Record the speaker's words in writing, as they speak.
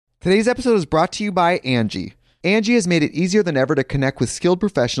Today's episode is brought to you by Angie. Angie has made it easier than ever to connect with skilled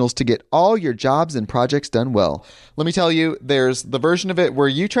professionals to get all your jobs and projects done well. Let me tell you, there's the version of it where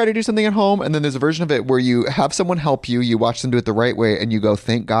you try to do something at home, and then there's a version of it where you have someone help you, you watch them do it the right way, and you go,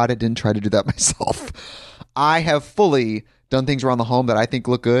 thank God I didn't try to do that myself. I have fully done things around the home that I think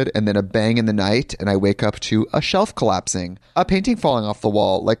look good, and then a bang in the night, and I wake up to a shelf collapsing, a painting falling off the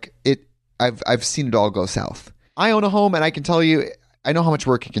wall. I've seen it all go south. I own a home, and I can tell you, I know how much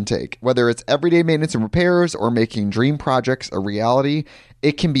work it can take. Whether it's everyday maintenance and repairs or making dream projects a reality,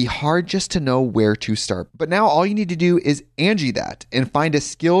 it can be hard just to know where to start. But now all you need to do is Angie that and find a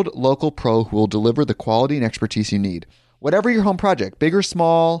skilled local pro who will deliver the quality and expertise you need. Whatever your home project, big or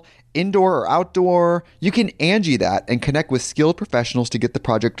small, indoor or outdoor, you can Angie that and connect with skilled professionals to get the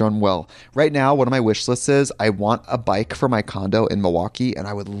project done well. Right now, one of my wish lists is I want a bike for my condo in Milwaukee, and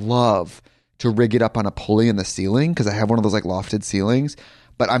I would love to rig it up on a pulley in the ceiling because I have one of those like lofted ceilings,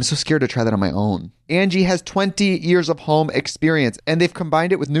 but I'm so scared to try that on my own. Angie has 20 years of home experience, and they've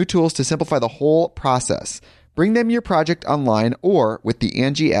combined it with new tools to simplify the whole process. Bring them your project online or with the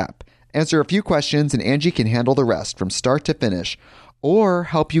Angie app. Answer a few questions and Angie can handle the rest from start to finish, or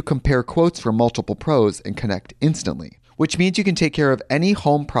help you compare quotes from multiple pros and connect instantly, which means you can take care of any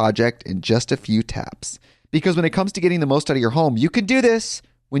home project in just a few taps. Because when it comes to getting the most out of your home, you can do this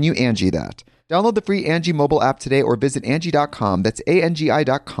when you Angie that. Download the free Angie mobile app today or visit Angie.com. That's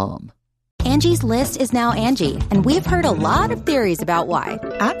ANGI.com. Angie's List is now Angie, and we've heard a lot of theories about why.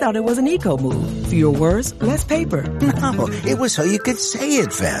 I thought it was an eco move. Fewer words, less paper. No, it was so you could say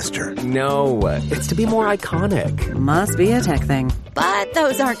it faster. No, it's to be more iconic. Must be a tech thing. But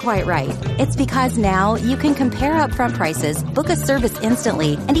those aren't quite right. It's because now you can compare upfront prices, book a service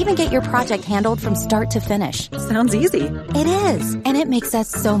instantly, and even get your project handled from start to finish. Sounds easy. It is, and it makes us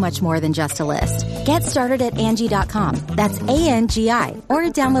so much more than just a list. Get started at Angie.com. That's ANGI, or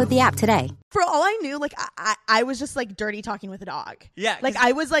download the app today. For all I knew, like, I was just, like, dirty talking with a dog. Yeah. Like,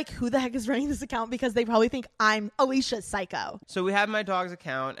 I was like, who the heck is running this account? Because they probably think I'm Alicia's psycho. So we have my dog's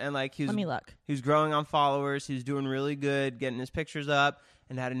account, and, like, Let me look. He's growing on followers. He's doing really good, getting his pictures up.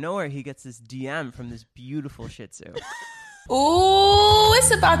 And out of nowhere, he gets this DM from this beautiful Shih Tzu. Ooh,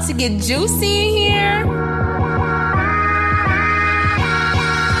 it's about to get juicy in here.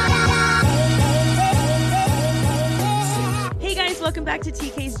 Welcome back to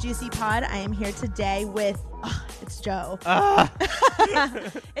TK's Juicy Pod. I am here today with, it's Joe. Did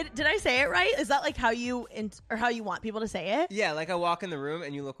I say it right? Is that like how you want people to say it? Yeah, like I walk in the room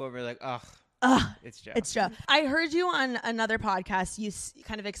and you look over like, it's Joe. It's Joe. I heard you on another podcast, you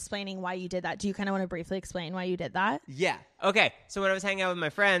kind of explaining why you did that. Do you kind of want to briefly explain why you did that? Yeah. Okay. So when I was hanging out with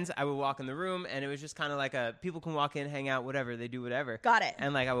my friends, I would walk in the room and it was just kind of like people can walk in, hang out, whatever. They do whatever. Got it.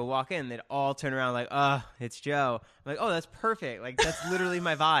 And like I would walk in, they'd all turn around like, it's Joe. I'm like, oh, that's perfect. Like that's literally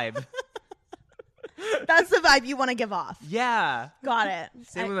my vibe. That's the vibe you want to give off. Yeah. Got it.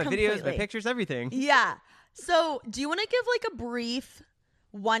 Same with my videos, my pictures, everything. Yeah. So do you want to give like a brief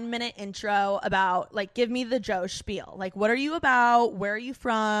 1-minute intro about, like, give me the Joe spiel. Like, what are you about? Where are you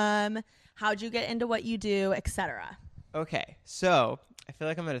from? How'd you get into what you do, etc.? Okay, so I feel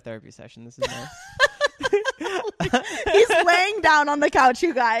like I'm at a therapy session. This is nice. He's laying down on the couch,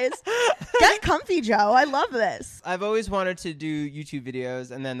 you guys. Get comfy, Joe. I love this. I've always wanted to do YouTube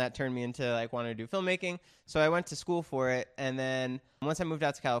videos, and then that turned me into like wanting to do filmmaking. So I went to school for it, and then once I moved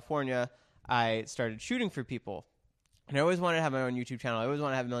out to California, I started shooting for people. And I always wanted to have my own YouTube channel. I always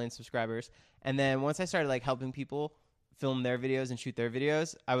wanted to have 1 million subscribers. And then once I started like helping people film their videos and shoot their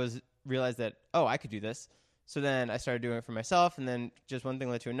videos, I realized that, I could do this. So then I started doing it for myself, and then just one thing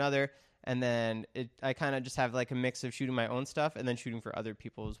led to another. And then I kind of just have like a mix of shooting my own stuff and then shooting for other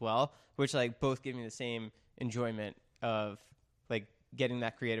people as well, which like both give me the same enjoyment of like getting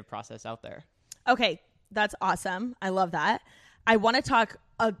that creative process out there. Okay, that's awesome. I love that. I want to talk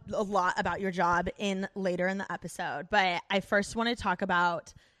a lot about your job later in the episode, but I first want to talk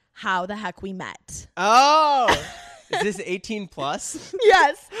about how the heck we met. Oh, is this 18 plus?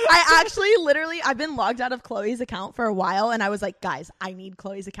 Yes. I've been logged out of Chloe's account for a while, and I was like, guys, I need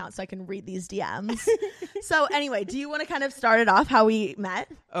Chloe's account so I can read these DMs. So anyway, do you want to kind of start it off how we met?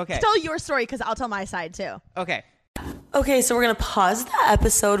 Okay. Tell your story because I'll tell my side too. Okay. Okay, so we're going to pause the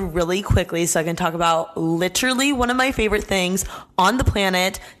episode really quickly so I can talk about literally one of my favorite things on the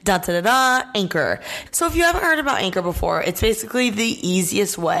planet, Anchor. So if you haven't heard about Anchor before, it's basically the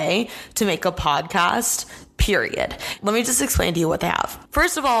easiest way to make a podcast, period. Let me just explain to you what they have.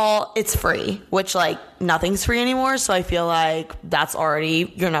 First of all, it's free, which like nothing's free anymore. So I feel like that's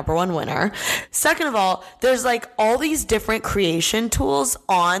already your number one winner. Second of all, there's like all these different creation tools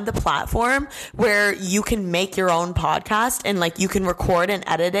on the platform where you can make your own podcast and like you can record and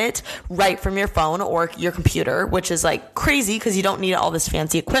edit it right from your phone or your computer, which is like crazy because you don't need all this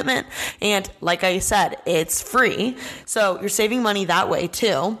fancy equipment. And like I said, it's free. So you're saving money that way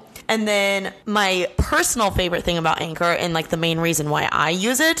too. And then my personal favorite thing about Anchor and like the main reason why I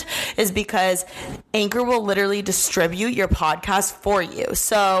use it is because Anchor will literally distribute your podcast for you.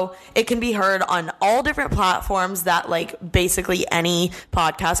 So it can be heard on all different platforms that like basically any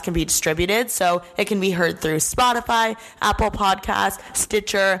podcast can be distributed. So it can be heard through Spotify, Apple Podcasts,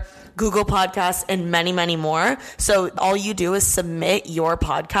 Stitcher, Google Podcasts, and many, many more. So all you do is submit your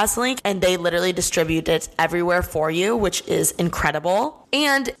podcast link and they literally distribute it everywhere for you, which is incredible.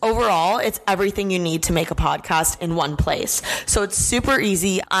 And overall, it's everything you need to make a podcast in one place. So it's super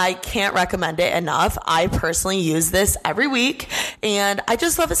easy. I can't recommend it enough. I personally use this every week and I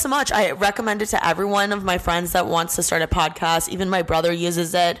just love it so much. I recommend it to every one of my friends that wants to start a podcast. Even my brother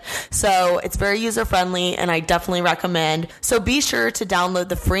uses it. So it's very user friendly and I definitely recommend. So be sure to download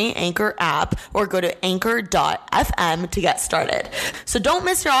the free Anchor app or go to anchor.fm to get started. So don't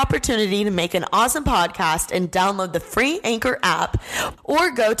miss your opportunity to make an awesome podcast and download the free Anchor app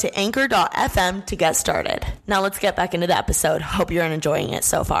or go to anchor.fm to get started. Now let's get back into the episode. Hope you're enjoying it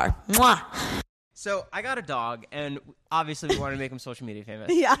so far. Mwah. So I got a dog, and obviously we wanted to make him social media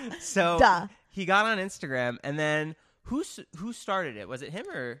famous. Yeah. So he got on Instagram, and then who started it? Was it him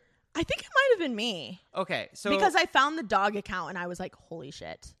or? I think it might have been me. Okay, so because I found the dog account and I was like, holy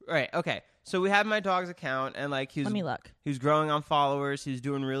shit. Right. Okay. So we had my dog's account, and like Let me look. He was growing on followers. He was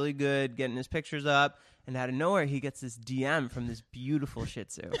doing really good, getting his pictures up. And out of nowhere, he gets this DM from this beautiful Shih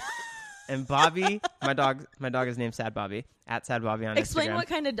Tzu. And Bobby, my dog is named Sad Bobby, at Sad Bobby on Explain Instagram. what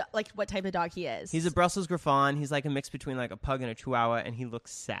kind of what type of dog he is. He's a Brussels Griffon. He's like a mix between like a pug and a Chihuahua, and he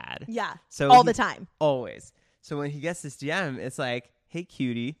looks sad. Yeah. So all the time. Always. So when he gets this DM, it's like, "Hey,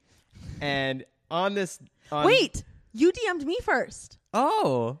 cutie," and wait, you DM'd me first.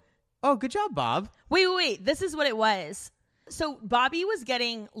 Oh, good job, Bob. Wait. This is what it was. So Bobby was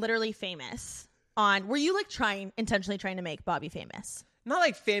getting literally famous. Were you like intentionally trying to make Bobby famous? Not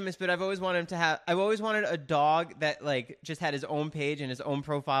like famous, but I've always wanted a dog that like just had his own page and his own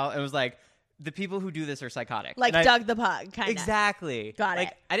profile and was like, the people who do this are psychotic. Like Doug the Pug, kind of. Exactly. Got it.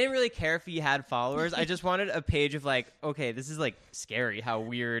 Like, I didn't really care if he had followers. I just wanted a page of like, okay, this is like scary how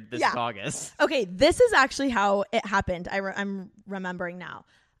weird this dog is. Okay, this is actually how it happened. I'm remembering now.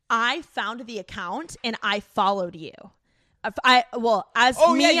 I found the account and I followed you. You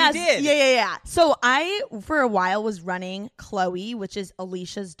did. Yeah. So I, for a while, was running Chloe, which is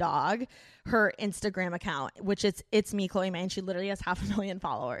Alicia's dog, her Instagram account, which it's me, Chloe May, and she literally has 500,000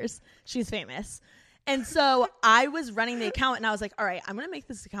 followers. She's famous. And so I was running the account and I was like, all right, I'm going to make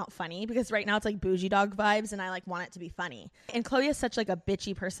this account funny because right now it's like bougie dog vibes and I like want it to be funny. And Chloe has such like a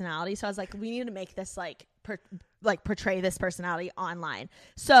bitchy personality. So I was like, we need to make this like portray this personality online.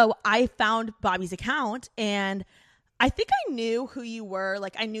 So I found Bobby's account and I think I knew who you were.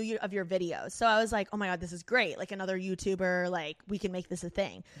 Like, I knew you of your videos. So I was like, oh my God, this is great. Like, another YouTuber. Like, we can make this a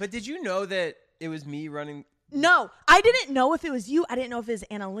thing. But did you know that it was me running? No, I didn't know if it was you. I didn't know if it was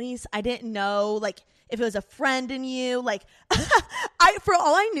Annalise. I didn't know, like, if it was a friend in you. Like, for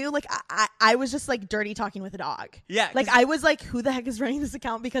all I knew, like, I was just, like, dirty talking with a dog. Yeah. Like, I was like, who the heck is running this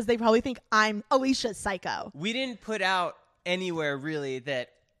account? Because they probably think I'm Alicia's psycho. We didn't put out anywhere, really, that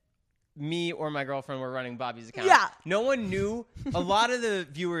me or my girlfriend were running Bobby's account. Yeah. No one knew. A lot of the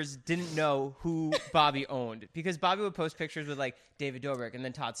viewers didn't know who Bobby owned because Bobby would post pictures with like David Dobrik and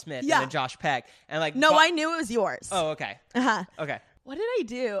then Todd Smith and then Josh Peck and like. No, I knew it was yours. Oh, okay. Uh-huh. Okay. What did I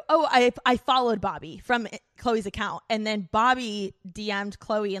do? Oh, I followed Bobby from Chloe's account, and then Bobby DM'd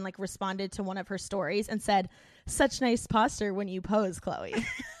Chloe and like responded to one of her stories and said, "Such nice posture when you pose, Chloe."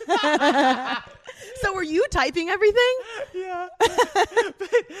 So were you typing everything? Yeah. But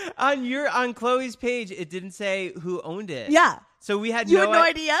on Chloe's page, it didn't say who owned it. Yeah. So we had you had no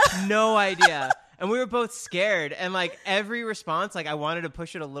idea. No idea. And we were both scared. And like every response, like I wanted to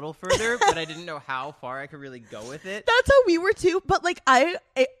push it a little further, but I didn't know how far I could really go with it. That's how we were too. But like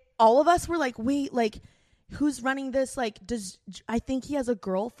all of us were like, wait, like who's running this? Like, I think he has a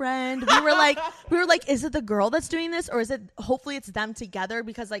girlfriend? We were like, is it the girl that's doing this? Or is it, hopefully it's them together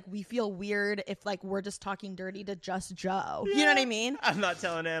because like we feel weird if like we're just talking dirty to just Joe. Yeah. You know what I mean? I'm not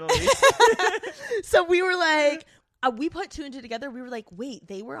telling Annalise. So we were like, we put two and two together. We were like, wait,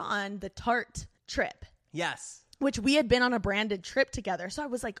 they were on the Tarte trip. Yes. which we had been on a branded trip together. So I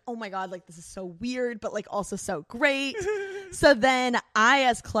was like, oh my God, like this is so weird, but like also so great. So then I,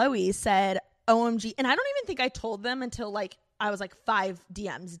 as Chloe, said, OMG. And I don't even think I told them until like I was like 5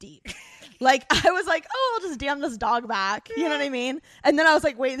 DMs deep. Like I was like, oh, I'll just DM this dog back. You know what I mean? And then I was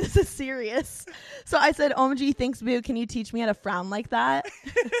like, wait, this is serious. So I said, OMG, thanks, boo. Can you teach me how to frown like that?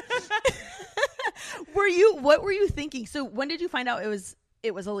 What were you thinking? So when did you find out it was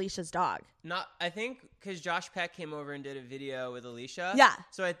Alicia's dog? I think because Josh Peck came over and did a video with Alicia. Yeah.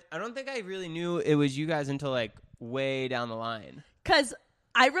 So I don't think I really knew it was you guys until like way down the line. Because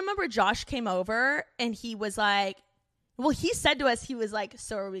I remember Josh came over and he was like, well, he said to us, he was like,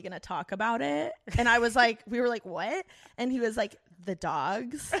 so are we going to talk about it? And I was like, we were like, what? And he was like, the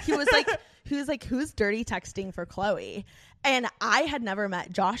dogs. He was like, who's dirty texting for Chloe? And I had never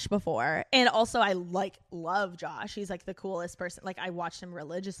met Josh before. And also I like love Josh. He's like the coolest person. Like I watched him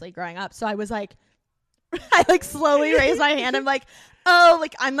religiously growing up. So I was like, I like slowly raised my hand. I'm like, oh,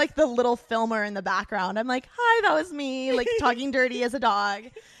 like I'm like the little filmer in the background. I'm like, hi, that was me, like talking dirty as a dog.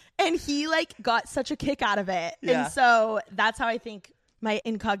 And he like got such a kick out of it. Yeah. And so that's how I think my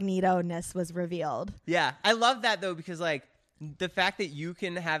incognito-ness was revealed. Yeah. I love that though, because like the fact that you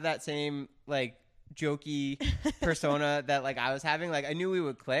can have that same like jokey persona that like I was having, like I knew we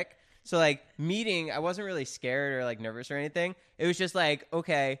would click. So like meeting, I wasn't really scared or like nervous or anything. It was just like,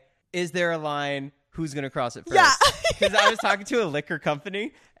 okay, is there a line? Who's going to cross it first? Yeah. Because I was talking to a liquor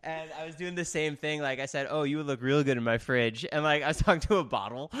company and I was doing the same thing. Like I said, oh, you would look real good in my fridge. And like I was talking to a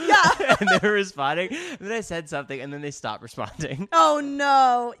bottle. Yeah. And they were responding. And then I said something and then they stopped responding. Oh,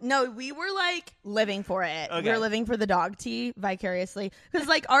 no. No, we were like living for it. Okay. We were living for the dog tea vicariously. Because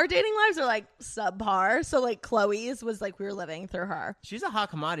like our dating lives are like subpar. So like Chloe's was like we were living through her. She's a hot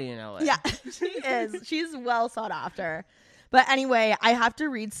commodity in LA. Yeah, she is. She's well sought after. But anyway, I have to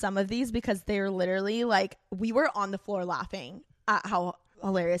read some of these because they're literally like, we were on the floor laughing at how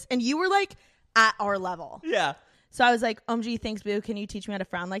hilarious. And you were like at our level. Yeah. So I was like, OMG, thanks, boo. Can you teach me how to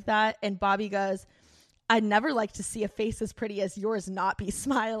frown like that? And Bobby goes, I'd never like to see a face as pretty as yours not be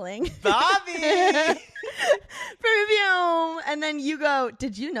smiling. Bobby! Preview. And then you go,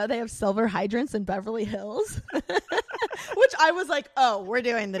 did you know they have silver hydrants in Beverly Hills? Which I was like, oh, we're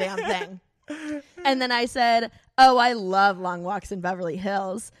doing the damn thing. And then I said, oh, I love long walks in Beverly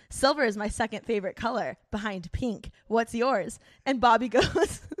Hills. Silver is my second favorite color behind pink. What's yours? And Bobby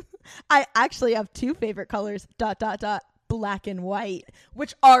goes, I actually have 2 favorite colors, ... black and white,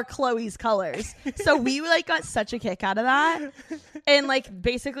 which are Chloe's colors. So we like got such a kick out of that. And like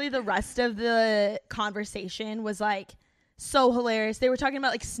basically the rest of the conversation was like so hilarious. They were talking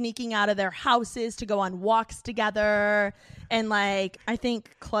about like sneaking out of their houses to go on walks together. And like, I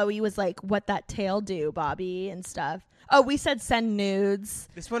think Chloe was like, what that tail do, Bobby, and stuff. Oh, we said send nudes.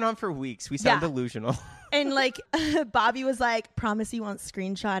 This went on for weeks. We sound delusional. And like, Bobby was like, promise you won't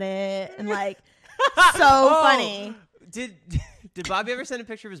screenshot it. And like, so funny. Did Bobby ever send a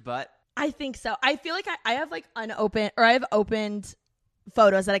picture of his butt? I think so. I feel like I have like unopened, or I have opened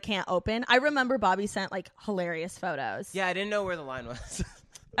photos that I can't open. I remember Bobby sent like hilarious photos. Yeah, I didn't know where the line was.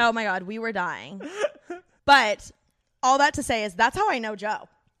 Oh my God, we were dying. But all that to say is that's how I know Joe.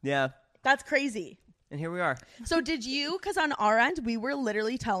 Yeah. That's crazy. And here we are. So did you, because on our end, we were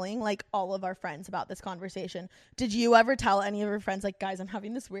literally telling like all of our friends about this conversation. Did you ever tell any of your friends like, guys, I'm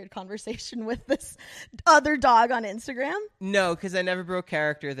having this weird conversation with this other dog on Instagram? No, because I never broke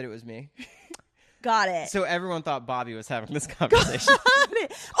character that it was me. Got it. So everyone thought Bobby was having this conversation.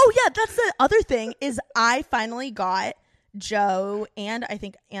 Oh yeah, that's the other thing is I finally got Joe and I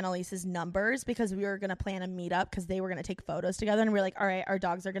think Annalise's numbers because we were going to plan a meetup because they were going to take photos together and we were like, all right, our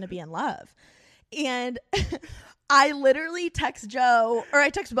dogs are going to be in love. And I literally text Joe, or I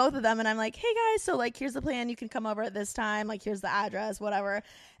text both of them and I'm like, hey guys, so like here's the plan, you can come over at this time, like here's the address, whatever.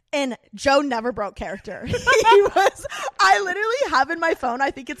 And Joe never broke character. I literally have in my phone,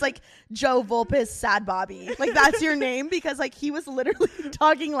 I think it's like Joe Vulpis Sad Bobby, like that's your name, because like he was literally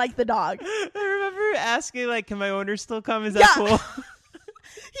talking like the dog. I remember asking like, can my owners still come? Is that cool?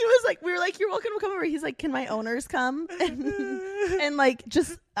 He was like, we were like, you're welcome to come over. He's like, can my owners come? And like,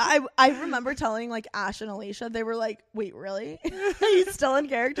 just, I remember telling like Ash and Alicia, they were like, wait, really? He's still in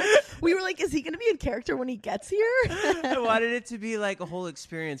character? We were like, is he going to be in character when he gets here? I wanted it to be like a whole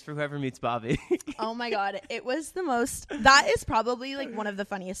experience for whoever meets Bobby. Oh my God. It was the most, that is probably like one of the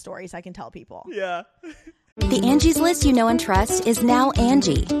funniest stories I can tell people. Yeah. The Angie's List you know and trust is now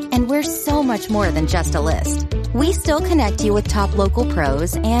Angie, and we're so much more than just a list. We still connect you with top local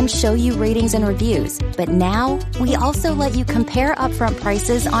pros and show you ratings and reviews, but now we also let you compare upfront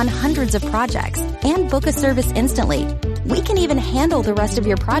prices on hundreds of projects and book a service instantly. We can even handle the rest of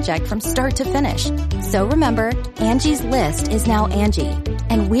your project from start to finish. So remember, Angie's List is now Angie,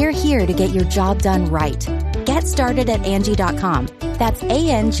 and we're here to get your job done right. Get started at Angie.com. That's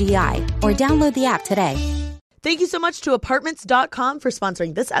ANGI, or download the app today. Thank you so much to Apartments.com for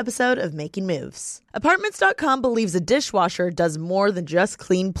sponsoring this episode of Making Moves. Apartments.com believes a dishwasher does more than just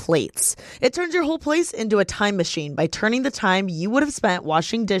clean plates. It turns your whole place into a time machine by turning the time you would have spent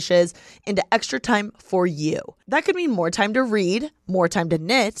washing dishes into extra time for you. That could mean more time to read, more time to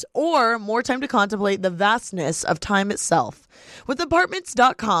knit, or more time to contemplate the vastness of time itself. With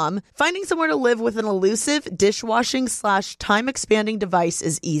Apartments.com, finding somewhere to live with an elusive dishwashing/time expanding device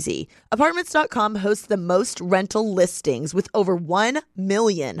is easy. Apartments.com hosts the most rental listings with over 1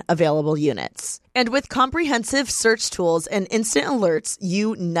 million available units. And with comprehensive search tools and instant alerts,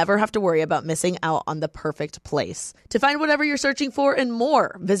 you never have to worry about missing out on the perfect place. To find whatever you're searching for and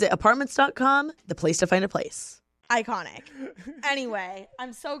more, visit Apartments.com, the place to find a place. Iconic. Anyway,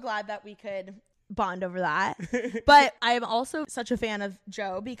 I'm so glad that we could bond over that. But I am also such a fan of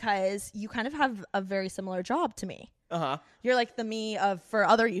Joe because you kind of have a very similar job to me. You're like the me for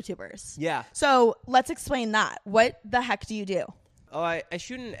other YouTubers. Yeah. So let's explain that. What the heck do you do? Oh, I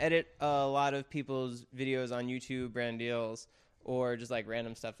shoot and edit a lot of people's videos on YouTube, brand deals, or just like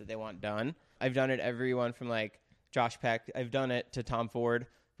random stuff that they want done. I've done it everyone from like Josh Peck. I've done it to Tom Ford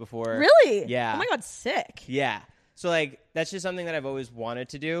before. Really? Yeah. Oh my God, sick. Yeah. So like that's just something that I've always wanted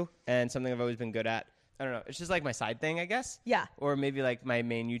to do and something I've always been good at. I don't know. It's just like my side thing, I guess. Yeah. Or maybe like my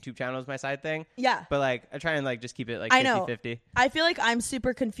main YouTube channel is my side thing. Yeah. But like I try and like just keep it like 50-50. I feel like I'm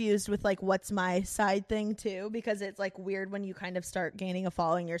super confused with like what's my side thing too, because it's like weird when you kind of start gaining a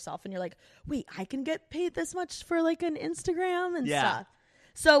following yourself and you're like, wait, I can get paid this much for like an Instagram and stuff.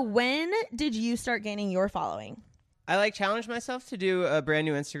 So when did you start gaining your following? I like challenged myself to do a brand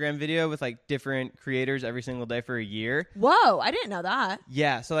new Instagram video with like different creators every single day for a year. Whoa, I didn't know that.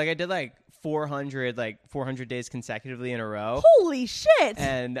 Yeah. So like I did like 400 days consecutively in a row. Holy shit.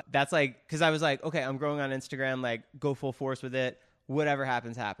 And that's like, because I was like, okay, I'm growing on Instagram, like go full force with it. Whatever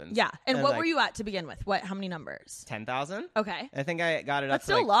happens, happens. Yeah. And what like, were you at to begin with? How many numbers? 10,000. Okay. I think I got it up That's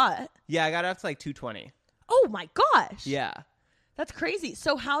to still like, a lot. Yeah, I got it up to like 220. Oh my gosh. Yeah. That's crazy.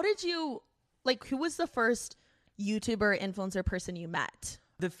 So how did you, like, who was the first YouTuber, influencer person you met?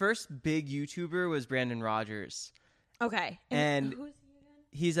 The first big YouTuber was Brandon Rogers. Okay. And who's he again?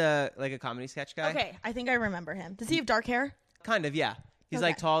 He's a comedy sketch guy. Okay, I think I remember him. Does he have dark hair? Kind of, yeah. He's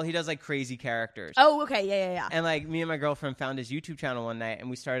like tall. He does like crazy characters. Oh, okay. Yeah. And like me and my girlfriend found his YouTube channel one night and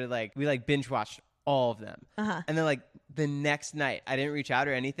we started like, we like binge watched all of them. And then like the next night, I didn't reach out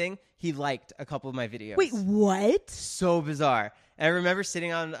or anything. He liked a couple of my videos. Wait, what? So bizarre. And I remember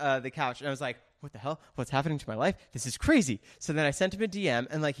sitting on the couch and I was like, what the hell? What's happening to my life? This is crazy. So then I sent him a DM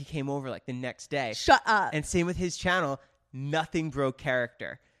and like he came over like the next day. Shut up. And same with his channel, nothing broke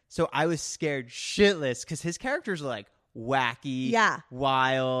character. So I was scared shitless because his characters are like wacky,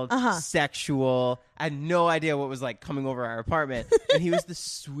 wild, sexual. I had no idea what was like coming over our apartment. And he was the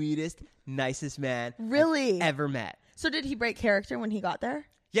sweetest, nicest man really I've ever met. So did he break character when he got there?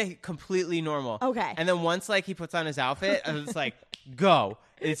 Yeah, completely normal. Okay. And then once like he puts on his outfit, I was like, go.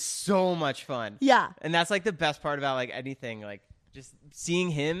 It's so much fun. Yeah. And that's like the best part about like anything, like just seeing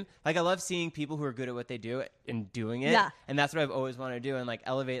him. Like I love seeing people who are good at what they do and doing it. Yeah. And that's what I've always wanted to do and like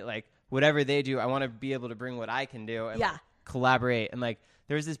elevate like whatever they do. I want to be able to bring what I can do and like, collaborate. And like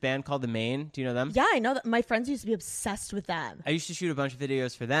there's this band called The Main. Do you know them? Yeah, I know that. My friends used to be obsessed with them. I used to shoot a bunch of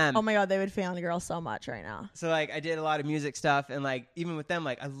videos for them. Oh my God, they would fangirl so much right now. So like I did a lot of music stuff and like even with them,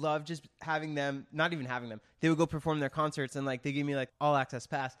 like I love just having them, not even having them. They would go perform their concerts and like they give me like all access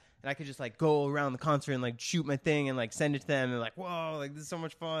pass and I could just like go around the concert and like shoot my thing and like send it to them and like, whoa, like this is so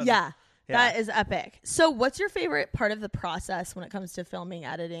much fun. Yeah. That is epic. So what's your favorite part of the process when it comes to filming,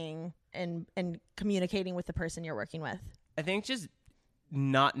 editing, and communicating with the person you're working with? I think just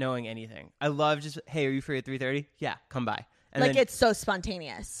not knowing anything. I love just, hey, are you free at 3:30? Yeah, come by. And like then, it's so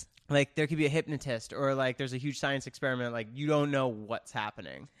spontaneous. Like there could be a hypnotist or like there's a huge science experiment. Like you don't know what's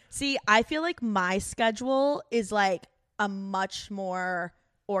happening. See, I feel like my schedule is like a much more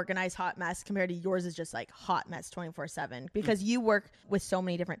organized hot mess compared to yours is just like hot mess 24/7 because you work with so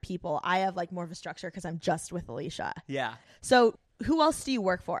many different people. I have like more of a structure because I'm just with Alicia. Yeah. So who else do you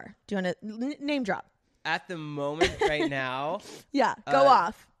work for? Do you want to name drop? At the moment right now. Yeah, go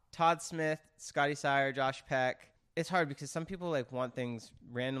off. Todd Smith, Scotty Sire, Josh Peck. It's hard because some people like want things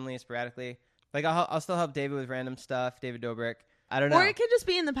randomly, sporadically. Like I'll still help David with random stuff, David Dobrik. I don't know. Or it could just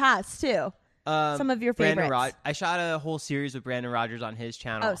be in the past too. Some of your favorites. I shot a whole series with Brandon Rogers on his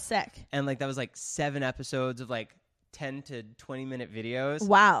channel. Oh, sick. And like that was like 7 episodes of like 10 to 20 minute videos.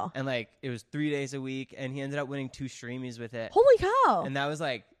 Wow. And like it was 3 days a week, and he ended up winning 2 Streamies with it. Holy cow. And that was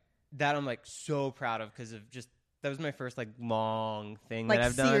like that I'm like so proud of, because of just that was my first like long thing like that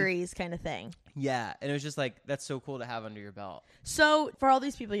I've done. series kind of thing. Yeah, and it was just like that's so cool to have under your belt. So for all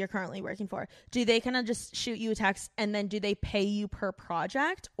these people you're currently working for, do they kind of just shoot you a text and then do they pay you per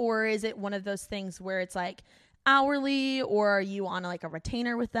project, or is it one of those things where it's like hourly, or are you on like a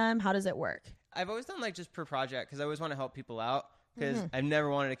retainer with them? How does it work? I've always done like just per project, because I always want to help people out, because I've never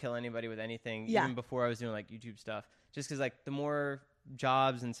wanted to kill anybody with anything, even before I was doing like YouTube stuff, just because like the more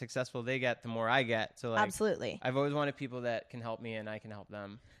jobs and successful they get, the more I get. So like Absolutely. I've always wanted people that can help me and I can help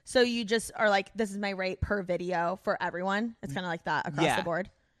them. So you just are like, this is my rate per video for everyone. It's kind of like that across the board.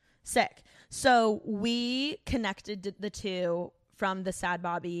 Sick. So we connected the two from the Sad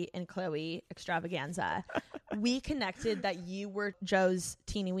Bobby and Chloe extravaganza. We connected that you were Joe's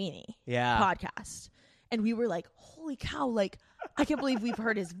Teeny Weeny podcast. And we were like, holy cow, like, I can't believe we've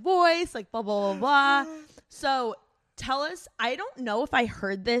heard his voice, like, blah, blah, blah, blah. So tell us, I don't know if I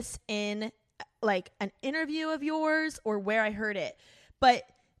heard this in like an interview of yours or where I heard it, but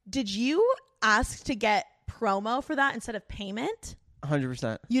did you ask to get promo for that instead of payment?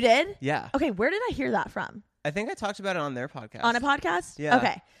 100%. You did? Yeah. Okay, where did I hear that from? I think I talked about it on their podcast. On a podcast? Yeah.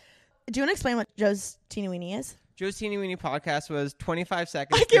 Okay. Do you want to explain what Joe's Teeny Weeny is? Joe's Teeny Weeny podcast was 25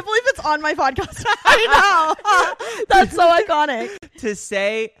 seconds. I can't believe it's on my podcast. I know. That's so iconic. To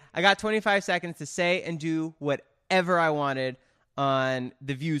say, I got 25 seconds to say and do whatever I wanted on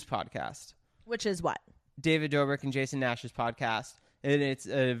the Views podcast. Which is what? David Dobrik and Jason Nash's podcast. And it's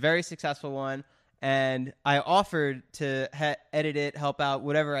a very successful one. And I offered to edit it, help out,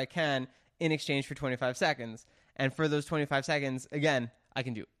 whatever I can in exchange for 25 seconds. And for those 25 seconds, again, I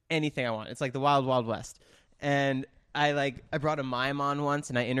can do anything I want. It's like the Wild Wild West. And I brought a mime on once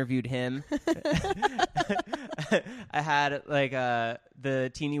and I interviewed him. I had like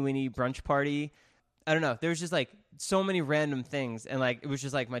the Teeny Weeny brunch party. I don't know. There was just like so many random things, and like it was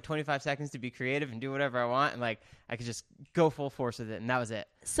just like my 25 seconds to be creative and do whatever I want, and like I could just go full force with it, and that was it.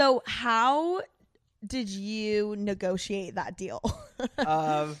 So how did you negotiate that deal?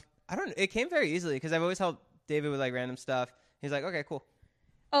 I don't know. It came very easily because I've always helped David with like random stuff. He's like, okay, cool.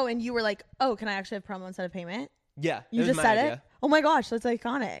 Oh, and you were like, oh, can I actually have promo instead of payment? Yeah. You just said it? Oh my gosh, that's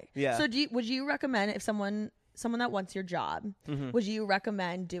iconic. Yeah. So would you recommend, if someone that wants your job, would you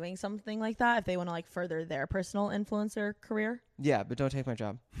recommend doing something like that if they want to like further their personal influencer career? Yeah, but don't take my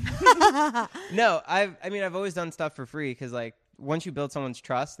job. No, I've always done stuff for free because like once you build someone's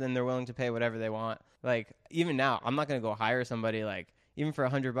trust, then they're willing to pay whatever they want. Like even now, I'm not going to go hire somebody like even for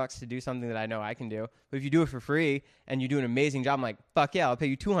 $100 to do something that I know I can do. But if you do it for free and you do an amazing job, I'm like, fuck yeah, I'll pay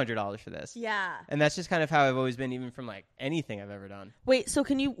you $200 for this. Yeah. And that's just kind of how I've always been, even from like anything I've ever done. Wait, so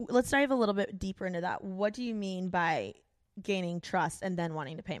let's dive a little bit deeper into that. What do you mean by gaining trust and then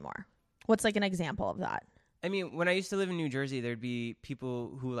wanting to pay more? What's like an example of that? I mean, when I used to live in New Jersey, there'd be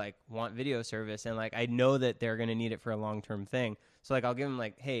people who like want video service, and like I know that they're going to need it for a long-term thing. So like I'll give them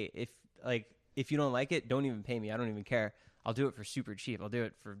like, hey, if you don't like it, don't even pay me. I don't even care. I'll do it for super cheap. I'll do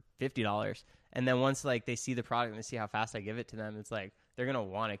it for $50. And then once like they see the product and they see how fast I give it to them, it's like they're going to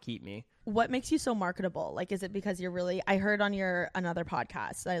want to keep me. What makes you so marketable? Like, is it because you're really, I heard on another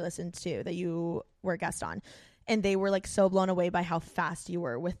podcast that I listened to that you were a guest on, and they were like so blown away by how fast you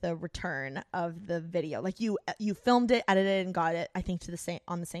were with the return of the video. Like you filmed it, edited, and got it, I think,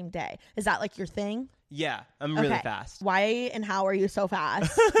 on the same day. Is that like your thing? Yeah, I'm really fast. Why and how are you so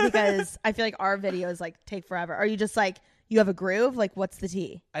fast? Because I feel like our videos like take forever. Are you just like, you have a groove? Like, what's the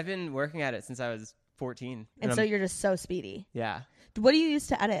tea? I've been working at it since I was 14. And so you're just so speedy. Yeah. What do you use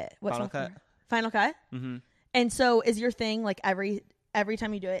to edit? Final Cut. Final Cut? Mm-hmm. And so is your thing like every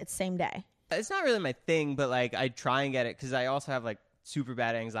time you do it, it's same day? It's not really my thing, but like I try and get it because I also have like super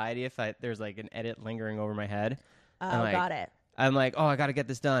bad anxiety if there's like an edit lingering over my head. Oh, like, got it. I'm like, oh, I got to get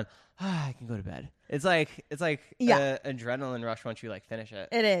this done. I can go to bed. It's like Yeah. a adrenaline rush once you like finish it.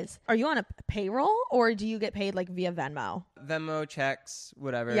 It is. Are you on a payroll or do you get paid like via Venmo? Venmo, checks,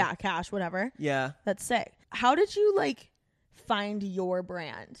 whatever. Yeah, cash, whatever. Yeah. That's sick. How did you like find your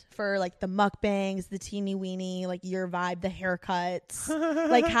brand for like the mukbangs, the teeny weeny, like your vibe, the haircuts?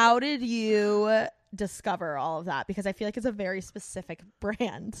 Like how did you discover all of that? Because I feel like it's a very specific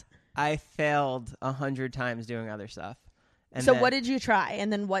brand. I failed 100 times doing other stuff. And so what did you try?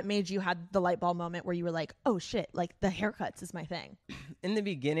 And then what made you had the light bulb moment where you were like, oh shit, like the haircuts is my thing? In the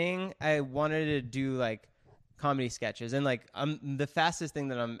beginning, I wanted to do like comedy sketches. And like the fastest thing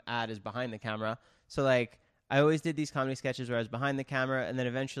that I'm at is behind the camera. So like I always did these comedy sketches where I was behind the camera. And then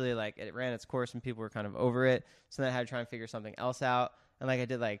eventually like it ran its course and people were kind of over it. So then I had to try and figure something else out. And like I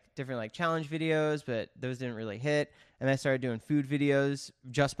did like different like challenge videos, but those didn't really hit. And I started doing food videos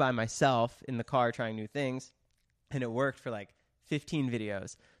just by myself in the car trying new things. And it worked for like 15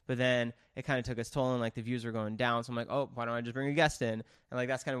 videos. But then it kind of took its toll and like the views were going down. So I'm like, oh, why don't I just bring a guest in? And like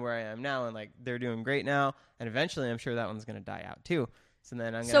that's kind of where I am now. And like they're doing great now. And eventually I'm sure that one's going to die out too. So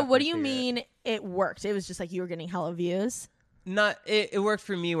then I'm So what do you mean it worked? It was just like you were getting hella views? Not it worked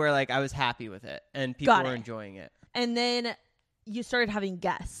for me where like I was happy with it and people were enjoying it. And then you started having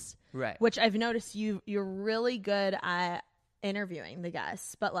guests. Right. Which I've noticed you're really good at interviewing the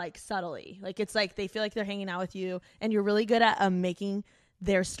guests, but like subtly. Like it's like they feel like they're hanging out with you and you're really good at making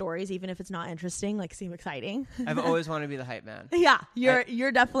their stories, even if it's not interesting, like seem exciting. I've always wanted to be the hype man. Yeah,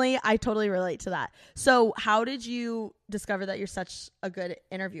 you're definitely, I totally relate to that. So how did you discover that you're such a good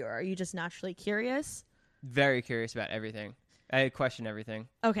interviewer? Are you just naturally curious? Very curious about everything. I question everything.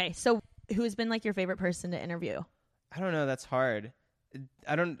 Okay, so who's been like your favorite person to interview? I don't know. That's hard.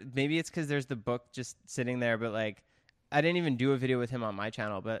 Maybe it's because there's the book just sitting there, but like I didn't even do a video with him on my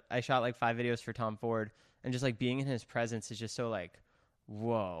channel, but I shot like 5 videos for Tom Ford, and just like being in his presence is just so like,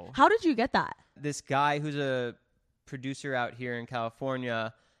 whoa. How did you get that? This guy who's a producer out here in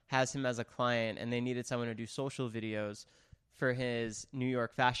California has him as a client, and they needed someone to do social videos for his New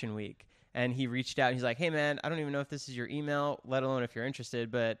York Fashion Week. And he reached out and he's like, hey man, I don't even know if this is your email, let alone if you're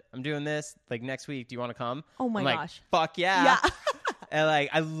interested, but I'm doing this like next week. Do you want to come? Oh my I'm gosh. Like, fuck yeah. Yeah. And like,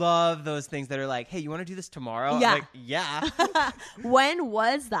 I love those things that are like, hey, you want to do this tomorrow? Yeah. I'm like, yeah. When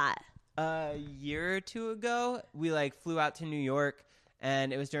was that? A year or two ago, we like flew out to New York,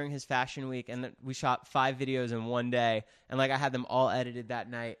 and it was during his fashion week, and we shot 5 videos in one day, and like I had them all edited that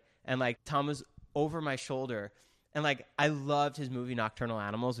night, and like Tom was over my shoulder, and like I loved his movie Nocturnal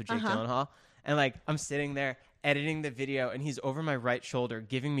Animals with Jake Gyllenhaal, and like I'm sitting there editing the video, and he's over my right shoulder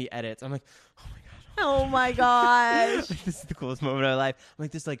giving me edits. I'm like, oh my god. Oh my gosh. Like, this is the coolest moment of my life. I'm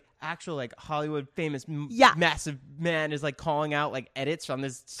like, this like actual like Hollywood famous massive man is like calling out like edits from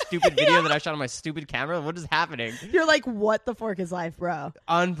this stupid video that I shot on my stupid camera. What is happening? You're like, what the fork is life, bro?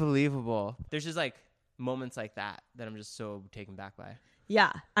 Unbelievable. There's just like moments like that I'm just so taken back by.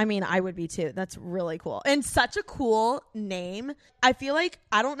 Yeah, I mean, I would be too. That's really cool. And such a cool name. I feel like,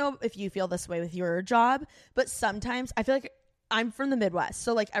 I don't know if you feel this way with your job, but sometimes I feel like I'm from the Midwest.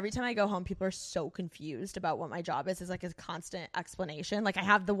 So like every time I go home, people are so confused about what my job is. It's like a constant explanation. Like I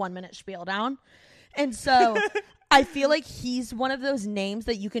have the 1-minute spiel down. And so I feel like he's one of those names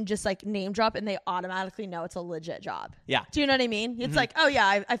that you can just like name drop and they automatically know it's a legit job. Yeah. Do you know what I mean? It's like, oh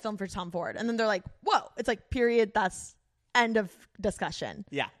yeah, I filmed for Tom Ford. And then they're like, whoa, it's like period. That's end of discussion.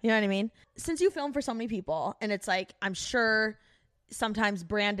 Yeah. You know what I mean? Since you film for so many people and it's like, I'm sure sometimes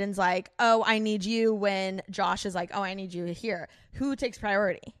Brandon's like, oh, I need you, when Josh is like, oh, I need you here. Who takes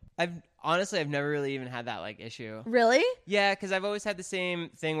priority? I've never really even had that like issue. Really? Yeah, because I've always had the same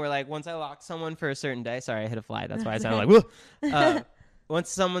thing where like once I lock someone for a certain day, sorry, I hit a fly. That's why I sound like, whoa. Once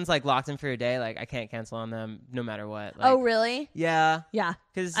someone's like locked in for a day, like I can't cancel on them no matter what. Like, oh, really? Yeah. Yeah.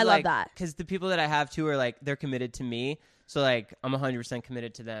 Because I love that. Because the people that I have too are like, they're committed to me. So like I'm 100%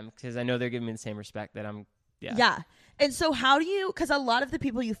 committed to them because I know they're giving me the same respect that I'm. Yeah. Yeah. And so how do you, because a lot of the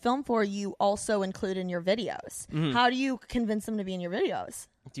people you film for, you also include in your videos. Mm-hmm. How do you convince them to be in your videos?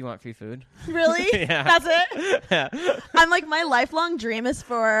 Do you want free food? Really? Yeah. That's it? Yeah. I'm like, my lifelong dream is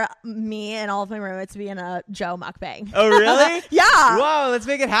for me and all of my roommates to be in a Joe mukbang. Oh, really? Yeah. Whoa, let's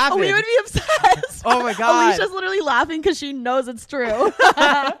make it happen. We would be obsessed. Oh, my God. Alicia's literally laughing because she knows it's true.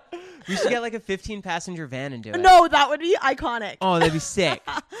 We should get like a 15-passenger van and do it. No, that would be iconic. Oh, that'd be sick.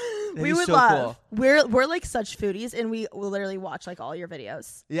 We would so love. Cool. We're like such foodies, and we will literally watch like all your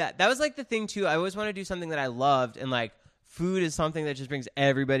videos. Yeah, that was like the thing too. I always want to do something that I loved, and like food is something that just brings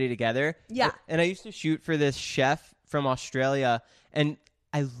everybody together. Yeah. And I used to shoot for this chef from Australia, and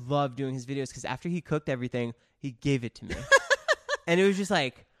I loved doing his videos because after he cooked everything, he gave it to me, and it was just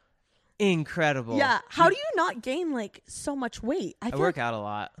like incredible. Yeah. How do you not gain like so much weight? I work out a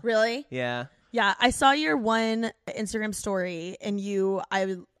lot. Really? Yeah. Yeah, I saw your one Instagram story, and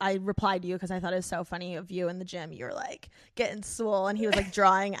I replied to you because I thought it was so funny of you in the gym. You were like getting swole, and he was like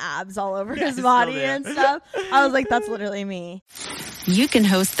drawing abs all over his body and stuff. I was like, that's literally me. You can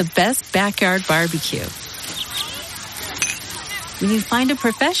host the best backyard barbecue when you find a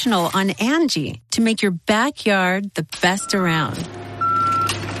professional on Angie to make your backyard the best around.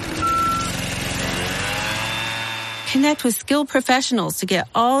 Connect with skilled professionals to get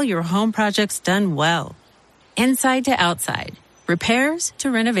all your home projects done well. Inside to outside, repairs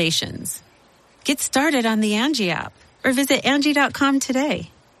to renovations. Get started on the Angie app or visit Angie.com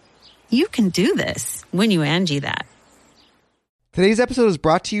today. You can do this when you Angie that. Today's episode is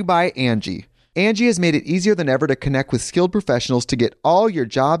brought to you by Angie. Angie has made it easier than ever to connect with skilled professionals to get all your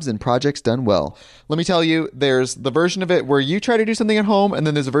jobs and projects done well. Let me tell you, there's the version of it where you try to do something at home, and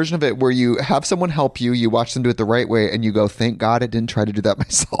then there's a version of it where you have someone help you, you watch them do it the right way, and you go, thank God I didn't try to do that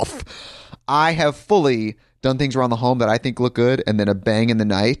myself. I have fully done things around the home that I think look good, and then a bang in the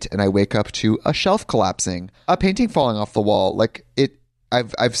night, and I wake up to a shelf collapsing, a painting falling off the wall.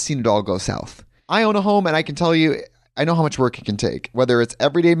 I've seen it all go south. I own a home, and I can tell you, I know how much work it can take. Whether it's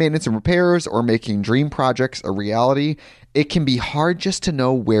everyday maintenance and repairs or making dream projects a reality, it can be hard just to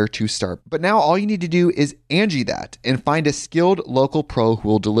know where to start. But now all you need to do is Angie that and find a skilled local pro who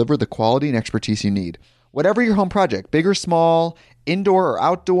will deliver the quality and expertise you need. Whatever your home project, big or small, indoor or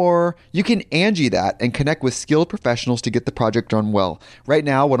outdoor, you can Angie that and connect with skilled professionals to get the project done well. Right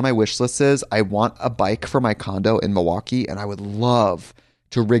now, one of my wish lists is I want a bike for my condo in Milwaukee, and I would love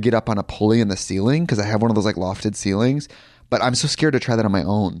to rig it up on a pulley in the ceiling because I have one of those like lofted ceilings, but I'm so scared to try that on my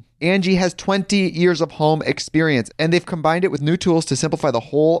own. Angie has 20 years of home experience, and they've combined it with new tools to simplify the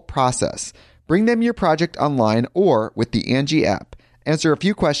whole process. Bring them your project online or with the Angie app. Answer a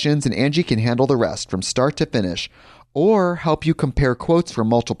few questions and Angie can handle the rest from start to finish, or help you compare quotes from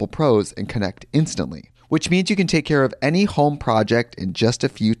multiple pros and connect instantly, which means you can take care of any home project in just a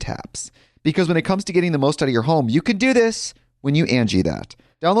few taps. Because when it comes to getting the most out of your home, you can do this when you Angie that.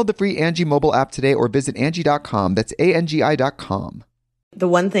 Download the free Angie mobile app today or visit Angie.com. That's ANGI.com. The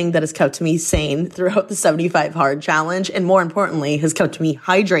one thing that has kept me sane throughout the 75 Hard Challenge, and more importantly, has kept me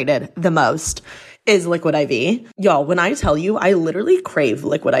hydrated the most, is Liquid IV. Y'all, when I tell you, I literally crave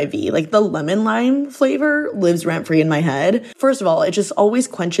Liquid IV. Like, the lemon lime flavor lives rent free in my head. First of all, it just always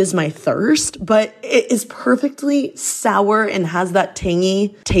quenches my thirst, but it is perfectly sour and has that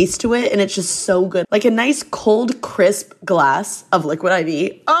tangy taste to it. And it's just so good. Like a nice cold, crisp glass of Liquid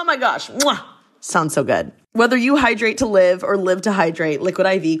IV. Oh my gosh. Mwah! Sounds so good. Whether you hydrate to live or live to hydrate, Liquid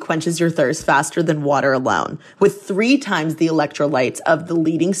IV quenches your thirst faster than water alone. With 3 times the electrolytes of the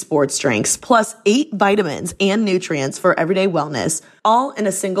leading sports drinks, plus 8 vitamins and nutrients for everyday wellness, all in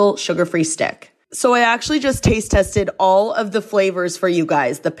a single sugar-free stick. So I actually just taste tested all of the flavors for you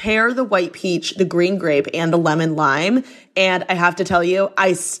guys. The pear, the white peach, the green grape, and the lemon lime. And I have to tell you,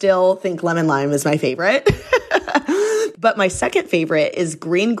 I still think lemon lime is my favorite. But my second favorite is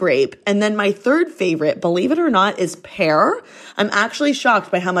green grape. And then my third favorite, believe it or not, is pear. I'm actually shocked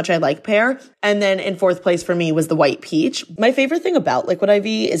by how much I like pear. And then in fourth place for me was the white peach. My favorite thing about Liquid IV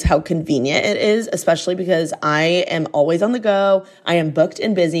is how convenient it is, especially because I am always on the go. I am booked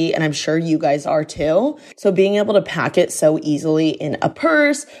and busy, and I'm sure you guys are too. So being able to pack it so easily in a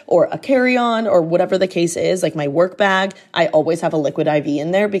purse or a carry-on or whatever the case is, like my work bag, I always have a Liquid IV in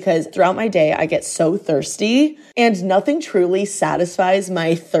there because throughout my day, I get so thirsty and nothing truly satisfies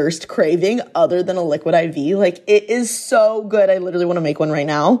my thirst craving other than a Liquid IV. Like, it is so good. I literally want to make one right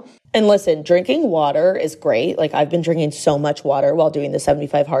now. And listen, drinking water is great. Like, I've been drinking so much water while doing the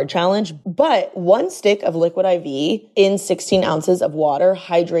 75 Hard Challenge, but 1 stick of Liquid IV in 16 ounces of water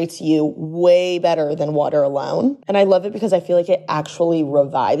hydrates you way better than water alone. And I love it because I feel like it actually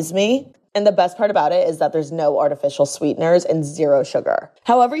revives me. And the best part about it is that there's no artificial sweeteners and 0 sugar.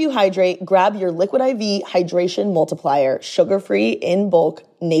 However you hydrate, grab your Liquid IV Hydration Multiplier, sugar-free in bulk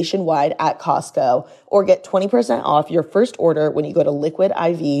nationwide at Costco, or get 20% off your first order when you go to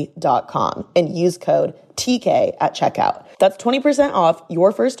liquidiv.com and use code TK at checkout. That's 20% off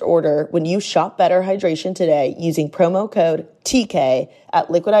your first order when you shop Better Hydration today using promo code TK at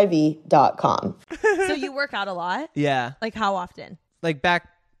liquidiv.com. So you work out a lot? Yeah. Like, how often? Like back,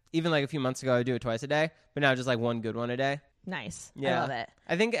 even like a few months ago, I would do it twice a day, but now just like one good one a day. Nice. Yeah. I love it.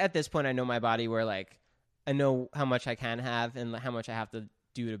 I think at this point I know my body where like I know how much I can have and how much I have to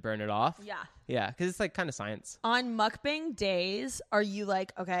do to burn it off. Yeah. Yeah, because it's like kind of science. On mukbang days, are you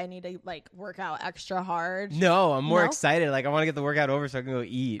like, okay, I need to like work out extra hard? No, I'm more No? excited. Like I want to get the workout over so I can go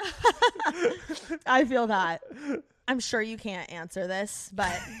eat. I feel that. I'm sure you can't answer this,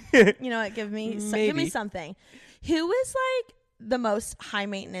 but you know what? Give me something. Who is like the most high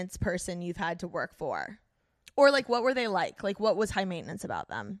maintenance person you've had to work for? Or like, what were they like? Like, what was high maintenance about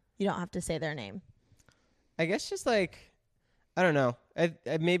them? You don't have to say their name. I guess just like, I don't know.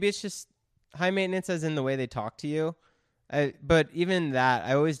 Maybe it's just high maintenance as in the way they talk to you. But even that,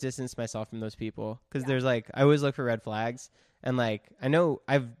 I always distance myself from those people because there's like, I always look for red flags. And like, I know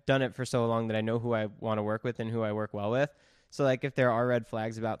I've done it for so long that I know who I want to work with and who I work well with. So like, if there are red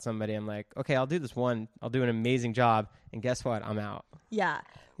flags about somebody, I'm like, okay, I'll do this one. I'll do an amazing job. And guess what? I'm out. Yeah.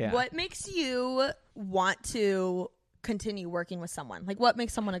 What makes you want to continue working with someone? Like, what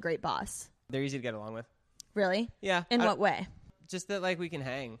makes someone a great boss? They're easy to get along with. Really? Yeah. In what way? Just that like we can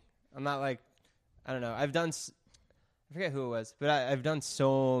hang. I'm not like, I don't know. I forget who it was, but I've done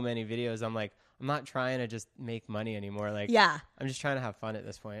so many videos. I'm like, I'm not trying to just make money anymore. Like, Yeah. I'm just trying to have fun at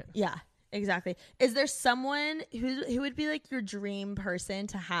this point. Yeah, exactly. Is there someone who would be like your dream person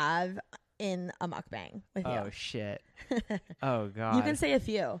to have in a mukbang with you? Oh, shit. Oh, God. You can say a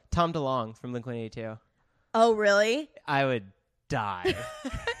few. Tom DeLonge from Blink-182. Oh, really? I would die.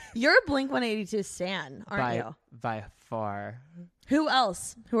 You're a Blink-182 stan, aren't you? By far. Who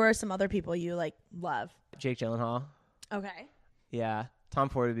else? Who are some other people you like love? Jake Gyllenhaal. Okay. Yeah. Tom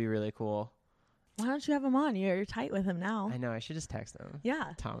Ford would be really cool. Why don't you have him on? You're tight with him now. I know. I should just text him.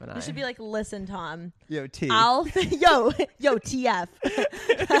 Yeah. Tom and I. You should be like, listen, Tom. Yo, T. Yo, TF.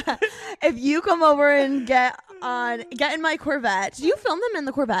 If you come over and get in my Corvette. Do you film them in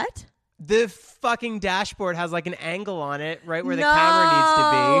the Corvette? The fucking dashboard has like an angle on it right where the camera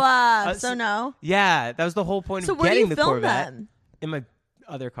needs to be. So no. Yeah, that was the whole point So of where do getting you the film Corvette. them? In my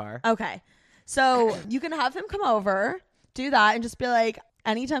other car. Okay. So you can have him come over, do that, and just be like,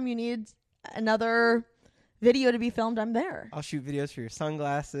 anytime you need another video to be filmed, I'm there. I'll shoot videos for your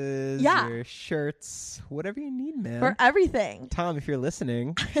sunglasses, Yeah. your shirts, whatever you need, man. For everything. Tom, if you're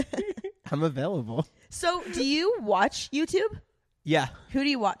listening, I'm available. So do you watch YouTube? Yeah. Who do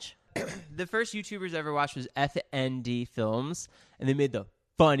you watch? The first YouTubers I ever watched was FND Films, and they made the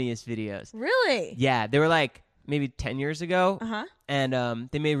funniest videos. Really? Yeah, they were like maybe 10 years ago, Uh-huh. and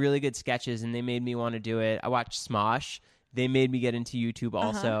they made really good sketches, and they made me want to do it. I watched Smosh. They made me get into YouTube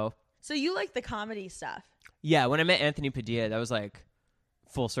also. So you like the comedy stuff. Yeah, when I met Anthony Padilla, that was like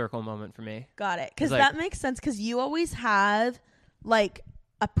full circle moment for me. Got it. Because like- that makes sense, because you always have like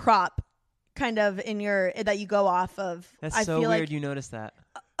a prop kind of in your that you go off of. That's I so feel weird like, you noticed that.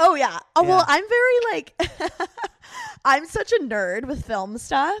 oh yeah. Oh well, Yeah. I'm very like I'm such a nerd with film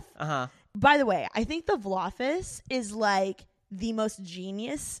stuff. Uh-huh. By the way, I think the Vulpis is like the most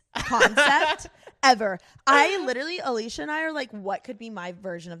genius concept ever. I literally, Alicia and I are like, what could be my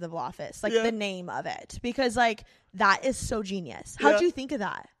version of the Vulpis? Like the name of it. Because like that is so genius. How'd you think of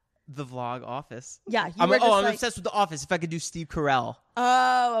that? The vlog Office. Yeah. I'm were just I'm like, obsessed with The Office. If I could do Steve Carell.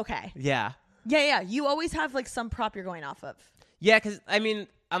 oh, okay. Yeah. Yeah. You always have like some prop you're going off of. Yeah, because, I mean,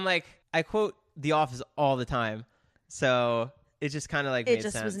 I'm like, I quote The Office all the time. So it just kind of like It made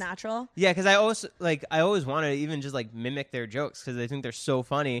just sense. was natural. Yeah, because I always want to even just like mimic their jokes because I think they're so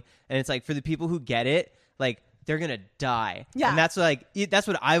funny. And it's like for the people who get it, like they're going to die. Yeah. And that's like, that's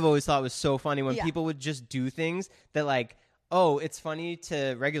what I've always thought was so funny when Yeah. people would just do things that like, oh, it's funny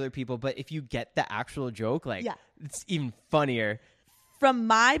to regular people. But if you get the actual joke, like it's even funnier. From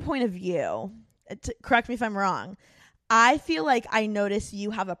my point of view, correct me if I'm wrong, I feel like I notice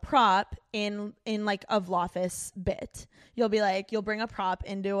you have a prop in like a Vulpis bit. You'll be like, you'll bring a prop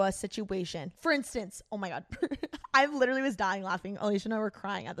into a situation. For instance, oh my God, I literally was dying laughing. Alicia and I were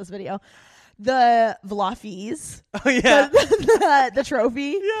crying at this video. The Vulpis. Oh yeah. The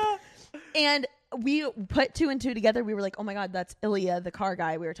trophy. Yeah. And we put two and two together. We were like, oh my God, that's Ilya, the car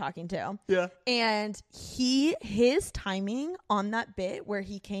guy we were talking to. Yeah. And his timing on that bit where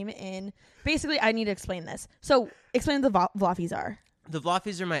he came in, basically, I need to explain this. So explain what the Vulpis are. The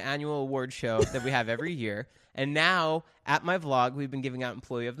Vulpis are my annual award show that we have every year. And now at my vlog, we've been giving out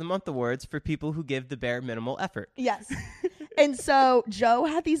Employee of the Month awards for people who give the bare minimal effort. Yes. And so Joe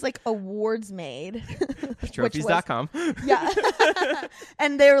had these like awards made. Trophies.com. Yeah.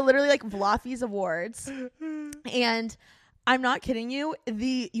 And they were literally like Vulpis awards. And I'm not kidding you.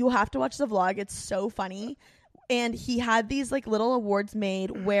 You have to watch the vlog. It's so funny. And he had these like little awards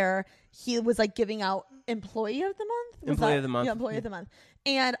made where he was like giving out Employee of the Month. Employee of the Month. Yeah, Employee of the Month.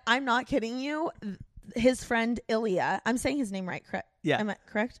 And I'm not kidding you. His friend Ilya, I'm saying his name right, correct? Yeah. Am I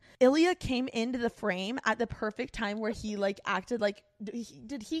correct? Ilya came into the frame at the perfect time where he like acted like,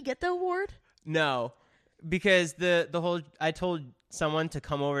 did he get the award? No, because the whole, I told someone to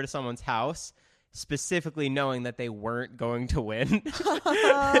come over to someone's house specifically knowing that they weren't going to win. And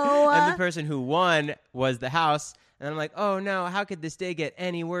the person who won was the house. And I'm like, oh no, how could this day get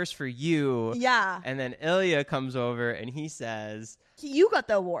any worse for you? Yeah. And then Ilya comes over and he says, You got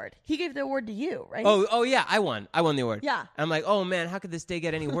the award. He gave the award to you, right? Oh yeah, I won the award. Yeah. And I'm like, oh man, how could this day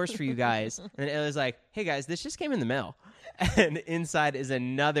get any worse for you guys? And Ilya's like, hey guys, this just came in the mail. And inside is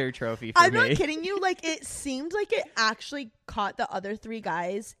another trophy for I'm me. not kidding you. Like, it seemed like it actually caught the other three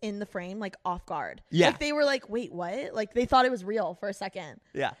guys in the frame, like, off guard. Yeah. Like, they were like, wait, what? Like, they thought it was real for a second.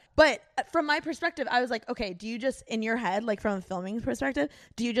 Yeah. But from my perspective, I was like, okay, do you just, in your head, like, from a filming perspective,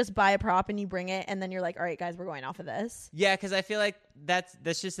 do you just buy a prop and you bring it and then you're like, all right, guys, we're going off of this? Yeah, because I feel like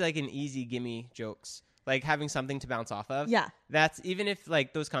that's just like an easy gimme jokes. Like having something to bounce off of. Yeah. That's even if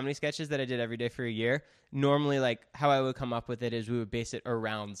like those comedy sketches that I did every day for a year, normally like how I would come up with it is we would base it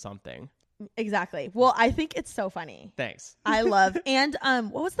around something. Exactly. Well, I think it's so funny. Thanks. I love. And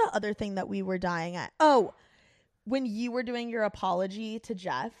what was the other thing that we were dying at? Oh, when you were doing your apology to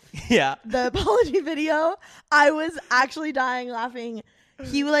Jeff. Yeah. The apology video, I was actually dying laughing.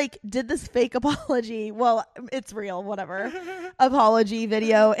 He like did this fake apology. Well, it's real, whatever. Apology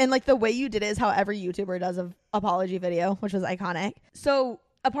video. And like the way you did it is how every YouTuber does an apology video, which was iconic. So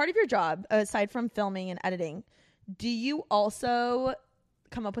a part of your job, aside from filming and editing, do you also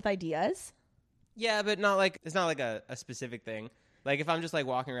come up with ideas? Yeah, but not like it's not like a specific thing. Like if I'm just like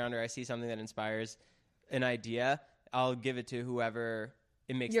walking around or I see something that inspires an idea, I'll give it to whoever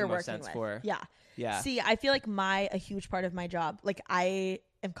it makes the most sense for. Yeah. Yeah. See, I feel like a huge part of my job, like I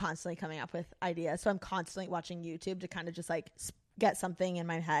am constantly coming up with ideas. So I'm constantly watching YouTube to kind of just like get something in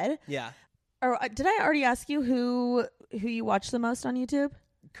my head. Yeah. Or did I already ask you who you watch the most on YouTube?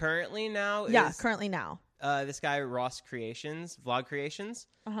 Currently now currently now. This guy Ross Creations, Vlog Creations.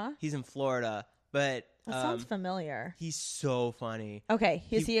 Uh-huh. He's in Florida, but that sounds familiar. He's so funny. Okay,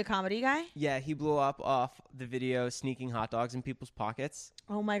 is he a comedy guy? Yeah, he blew up off the video sneaking hot dogs in people's pockets.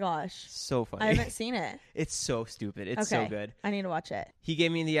 Oh my gosh. So funny. I haven't seen it. It's so stupid. It's so good. I need to watch it. He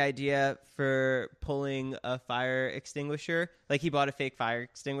gave me the idea for pulling a fire extinguisher. Like he bought a fake fire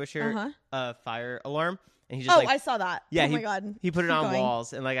extinguisher, a fire alarm. And he just I saw that. Yeah, oh my God. He put it on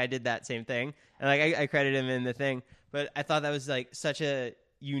walls, and like I did that same thing. And like I credit him in the thing. But I thought that was like such a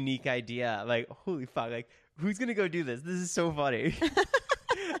unique idea. Like, holy fuck, like who's gonna go do this? This is so funny.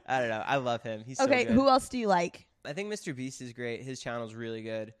 I don't know. I love him. He's so good. Who else do you like? I think Mr. Beast is great. His channel's really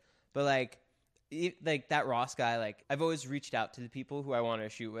good. But like that Ross guy, like I've always reached out to the people who I want to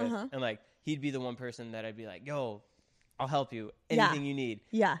shoot with, and like he'd be the one person that I'd be like, yo, I'll help you. Anything you need.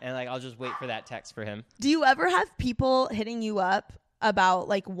 Yeah. And like I'll just wait for that text for him. Do you ever have people hitting you up about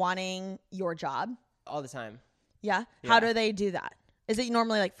like wanting your job? All the time. Yeah. How do they do that? Is it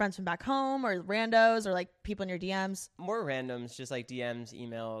normally like friends from back home or randos or like people in your DMs? More randoms, just like DMs,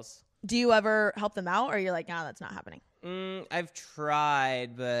 emails. Do you ever help them out or you're like, nah, that's not happening? I've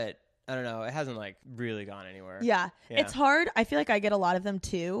tried, but I don't know. It hasn't like really gone anywhere. Yeah. It's hard. I feel like I get a lot of them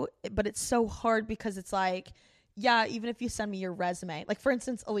too, but it's so hard because it's like, yeah, even if you send me your resume, like for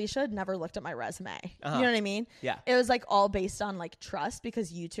instance, Alicia had never looked at my resume. You know what I mean? Yeah. It was like all based on like trust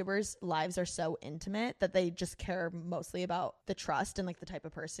because YouTubers' lives are so intimate that they just care mostly about the trust and like the type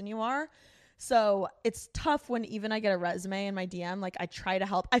of person you are. So it's tough when even I get a resume in my DM, like I try to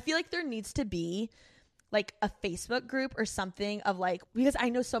help. I feel like there needs to be like a Facebook group or something of like, because I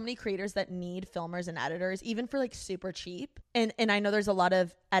know so many creators that need filmers and editors, even for like super cheap. And I know there's a lot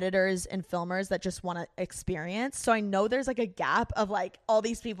of editors and filmers that just want to experience. So I know there's like a gap of like all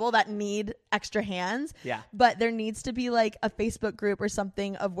these people that need extra hands. Yeah. But there needs to be like a Facebook group or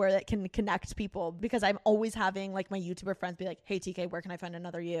something of where that can connect people, because I'm always having like my YouTuber friends be like, hey TK, where can I find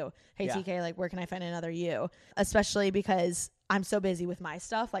another you? Hey TK, like where can I find another you? Especially because I'm so busy with my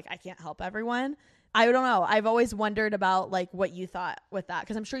stuff. Like I can't help everyone. I don't know. I've always wondered about like what you thought with that,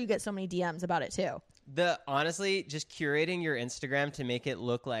 because I'm sure you get so many DMs about it too. Honestly, just curating your Instagram to make it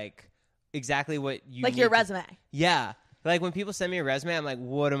look like exactly what you like your resume. Yeah. Like when people send me a resume, I'm like,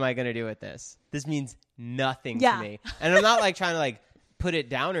 what am I going to do with this? This means nothing to me. And I'm not like trying to like put it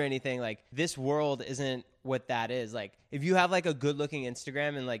down or anything. Like this world isn't what that is. Like if you have like a good looking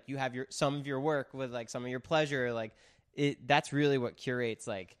Instagram and like you have some of your work with like some of your pleasure, like that's really what curates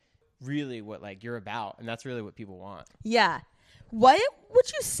like really what like you're about, and that's really what people want. Yeah. What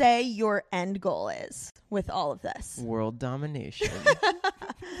would you say your end goal is with all of this? World domination.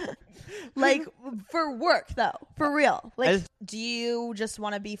 Like for work though, for real. Like do you just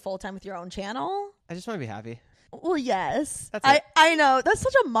want to be full-time with your own channel? I just want to be happy. Well, yes. That's it. I know. That's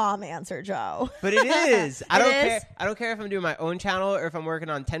such a mom answer, Joe. But it is. I don't care if I'm doing my own channel or if I'm working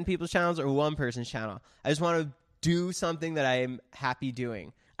on 10 people's channels or one person's channel. I just want to do something that I'm happy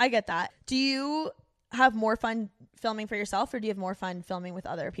doing. I get that. Do you have more fun filming for yourself, or do you have more fun filming with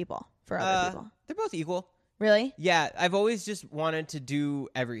other people, for other people? They're both equal. Really? Yeah. I've always just wanted to do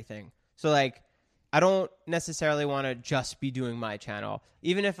everything. So like, I don't necessarily want to just be doing my channel.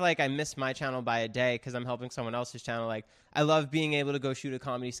 Even if like I miss my channel by a day because I'm helping someone else's channel. Like I love being able to go shoot a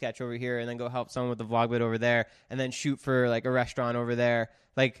comedy sketch over here and then go help someone with the vlog bit over there and then shoot for like a restaurant over there.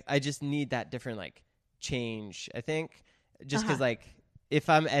 Like I just need that different like change, I think. Just because like, if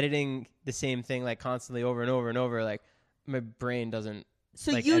I'm editing the same thing like constantly over and over and over, like my brain doesn't.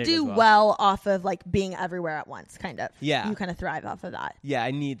 So like, you do well off of like being everywhere at once, kind of. Yeah. You kind of thrive off of that. Yeah,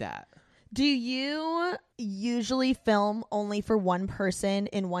 I need that. Do you usually film only for one person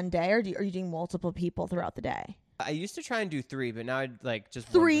in one day, or are you doing multiple people throughout the day? I used to try and do 3, but now I'd like just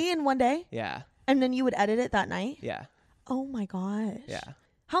 3 in one day? Yeah. And then you would edit it that night? Yeah. Oh my gosh. Yeah.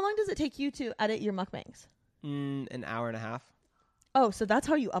 How long does it take you to edit your mukbangs? An hour and a half. Oh, so that's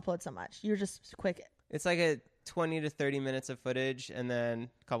how you upload so much. You're just quick. It's like a 20 to 30 minutes of footage and then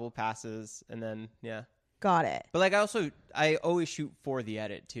a couple passes and then, yeah. Got it. But like I always shoot for the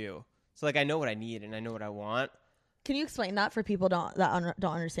edit too. So like I know what I need and I know what I want. Can you explain that for people don't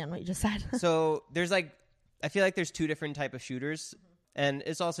understand what you just said? So there's like, I feel like there's two different type of shooters, and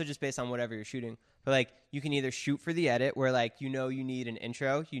it's also just based on whatever you're shooting. But like you can either shoot for the edit where like you need an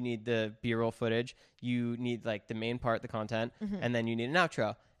intro, you need the B-roll footage, you need like the main part, the content, and then you need an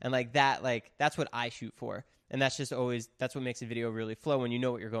outro. And like that's what I shoot for. And that's what makes a video really flow when you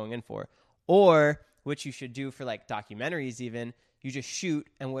know what you're going in for. Or which you should do for like documentaries even, you just shoot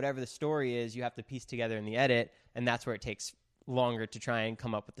and whatever the story is, you have to piece together in the edit, and that's where it takes longer to try and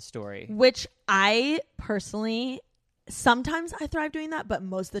come up with the story. Which I personally, sometimes I thrive doing that, but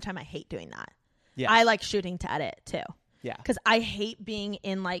most of the time I hate doing that. Yeah. I like shooting to edit too. Yeah. Because I hate being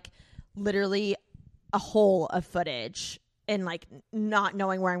in like literally a hole of footage and like not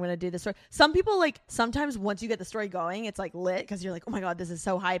knowing where I'm going to do the story. Some people like sometimes once you get the story going, it's like lit because you're like, oh my God, this is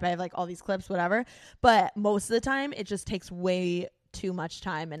so hype. I have like all these clips, whatever. But most of the time it just takes way too much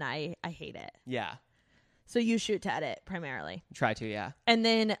time and I hate it. Yeah. So you shoot to edit primarily. Try to, yeah. And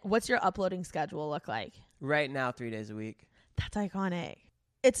then what's your uploading schedule look like? Right now, 3 days a week. That's iconic.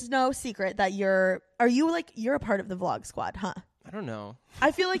 It's no secret that you're a part of the vlog squad, huh? I don't know.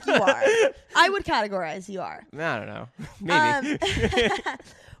 I feel like you are. I would categorize you are. I don't know. Maybe.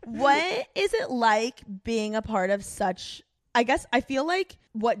 What is it like being a part of such... I guess I feel like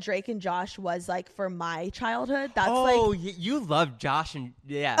what Drake and Josh was like for my childhood. That's You love Josh and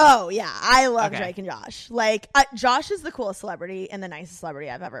yeah. Oh yeah, I love Drake and Josh. Like Josh is the coolest celebrity and the nicest celebrity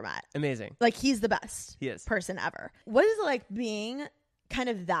I've ever met. Amazing. Like he's the best person ever. What is it like being kind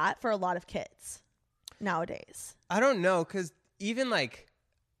of that for a lot of kids nowadays? I don't know, because even like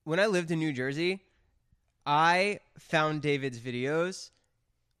when I lived in New Jersey, I found David's videos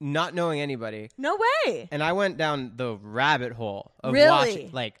not knowing anybody. No way. And I went down the rabbit hole of really?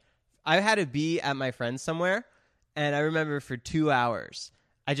 watching. Like, I had to be at my friend's somewhere, and I remember for 2 hours,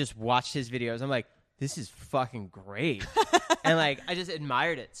 I just watched his videos. I'm like, this is fucking great. And like, I just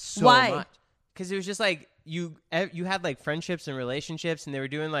admired it so much. Because it was just like, you had like friendships and relationships, and they were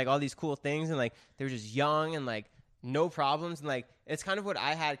doing like all these cool things, and like, they were just young and like no problems. And like, it's kind of what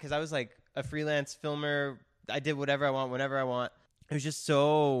I had, because I was like a freelance filmer. I did whatever I want, whenever I want. It was just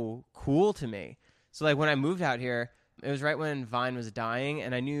so cool to me. So like when I moved out here, it was right when Vine was dying,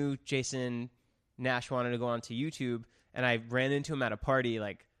 and I knew Jason Nash wanted to go onto YouTube, and I ran into him at a party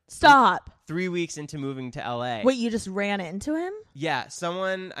like Stop. 3 weeks into moving to LA. Wait, you just ran into him? Yeah,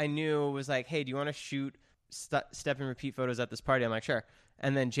 someone I knew was like, hey, do you want to shoot step and repeat photos at this party? I'm like, sure.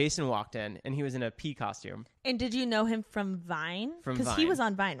 And then Jason walked in, and he was in a pea costume. And did you know him from Vine? From Vine. Because he was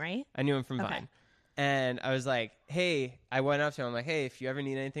on Vine, right? I knew him from Vine. And I was like, hey, I went up to him. I'm like, hey, if you ever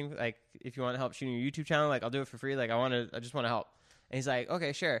need anything, like if you want help shooting your YouTube channel, like I'll do it for free. Like I just want to help. And he's like,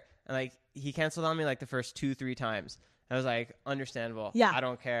 okay, sure. And like he canceled on me like the first 2-3 times. I was like, understandable. Yeah. I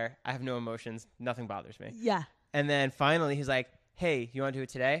don't care. I have no emotions. Nothing bothers me. Yeah. And then finally he's like, hey, you want to do it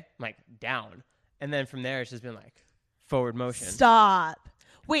today? I'm like, down. And then from there, it's just been like forward motion. Stop.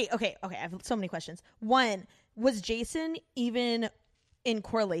 Wait, okay. I have so many questions. One, was Jason even in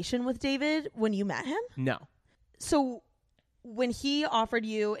correlation with David when you met him? No. So when he offered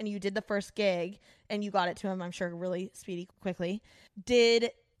you and you did the first gig and you got it to him, I'm sure really quickly,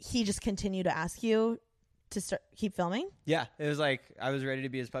 did he just continue to ask you to keep filming? Yeah. It was like I was ready to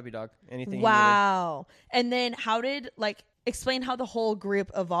be his puppy dog. Anything Wow. And then how did, like, explain how the whole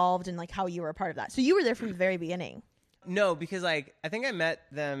group evolved and like how you were a part of that. So you were there from the very beginning. No, because like I think I met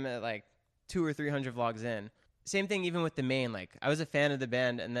them at like 200 or 300 vlogs in. Same thing even with the main. Like I was a fan of the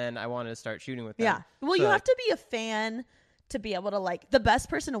band, and then I wanted to start shooting with them. Yeah. Well, so, you have to be a fan to be able to like. The best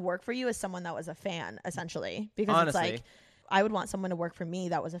person to work for you is someone that was a fan, essentially, because honestly, it's like I would want someone to work for me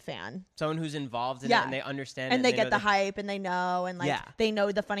that was a fan. Someone who's involved in it and they understand and it. They get the hype, and they know, and like yeah. they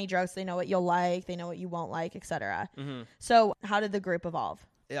know the funny jokes, they know what you'll like, they know what you won't like, etc. Mm-hmm. So how did the group evolve?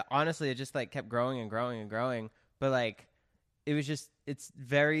 Yeah, honestly, it just like kept growing and growing and growing. But like, it was just, it's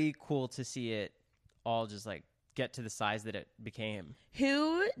very cool to see it all just like get to the size that it became.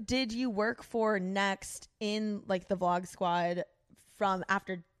 Who did you work for next in like the vlog squad from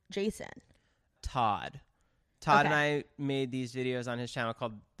after Jason? Todd and I made these videos on his channel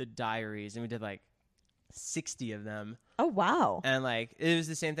called The Diaries, and we did like 60 of them. Oh, wow. And like, it was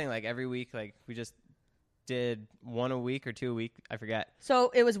the same thing. Like every week, like we just did 1 a week or 2 a week. I forget.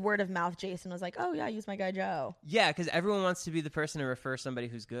 So it was word of mouth. Jason was like, oh yeah, use my guy Joe. Yeah. Cause everyone wants to be the person to refer somebody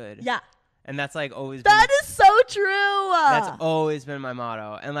who's good. Yeah. And that's like always That is so true. That's always been my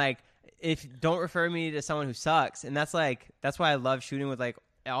motto. And like, if don't refer me to someone who sucks. And that's why I love shooting with like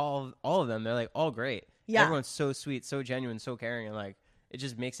all of them. They're like all great. Yeah. Everyone's so sweet, so genuine, so caring. And like, it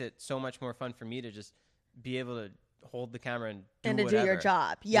just makes it so much more fun for me to just be able to hold the camera and do do your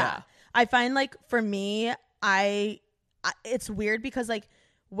job. Yeah. I find like for me, it's weird because like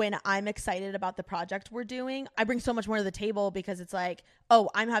when I'm excited about the project we're doing, I bring so much more to the table because it's like, oh,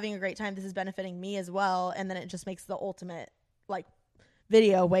 I'm having a great time. This is benefiting me as well. And then it just makes the ultimate like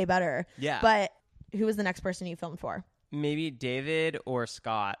video way better. Yeah. But who was the next person you filmed for? Maybe David or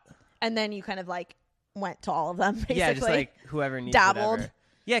Scott. And then you kind of like went to all of them basically. Yeah, just like whoever needs dabbled. Whatever.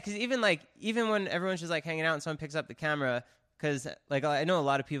 Yeah, because even when everyone's just like hanging out and someone picks up the camera, because like I know a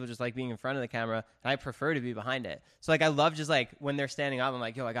lot of people just like being in front of the camera, and I prefer to be behind it. So like I love just like when they're standing up, I'm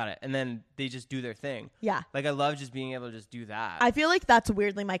like, yo, I got it, and then they just do their thing. Yeah, like I love just being able to just do that. I feel like that's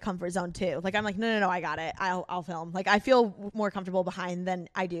weirdly my comfort zone too. Like I'm like, no, I got it. I'll film. Like I feel more comfortable behind than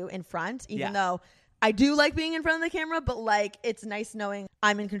I do in front, even though I do like being in front of the camera, but like it's nice knowing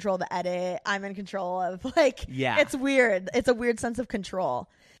I'm in control of the edit. I'm in control of like, it's weird. It's a weird sense of control.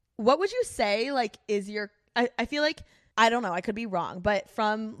 What would you say like is your, I feel like, I don't know, I could be wrong, but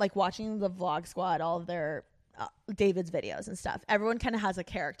from like watching the Vlog Squad, all of their David's videos and stuff, everyone kind of has a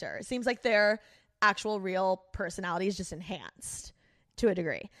character. It seems like their actual real personality is just enhanced to a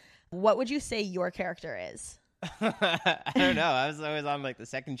degree. What would you say your character is? I don't know. I was always on like the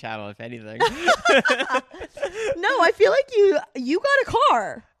second channel, if anything. No, I feel like you got a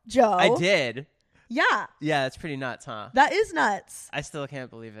car, Joe. I did. Yeah. Yeah, that's pretty nuts, huh? That is nuts. I still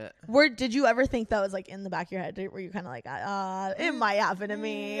can't believe it. Did you ever think that was like in the back of your head? Were you kind of like, it might happen to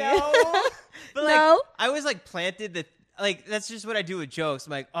me? No. But like, I was like planted the. Like, that's just what I do with jokes.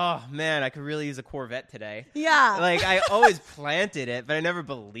 I'm like, oh, man, I could really use a Corvette today. Yeah. Like, I always planted it, but I never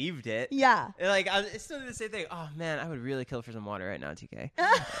believed it. Yeah. And like, it's still the same thing. Oh, man, I would really kill for some water right now, TK.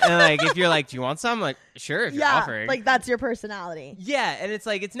 And like, if you're like, do you want some? I'm like, sure, if you're offering. Like, that's your personality. Yeah, and it's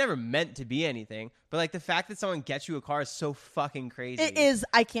like, it's never meant to be anything. But like, the fact that someone gets you a car is so fucking crazy. It is.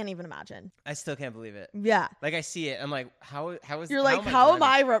 I can't even imagine. I still can't believe it. Yeah. Like, I see it. I'm like, how is You're like, how am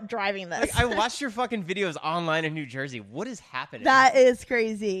I driving this? Like, I watched your fucking videos online in New Jersey. What is happening? That is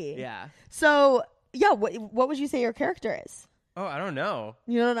crazy. Yeah. So, yeah, what would you say your character is? Oh, I don't know.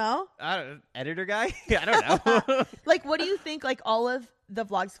 You don't know? Editor guy? I don't know. Like, what do you think, like, all of the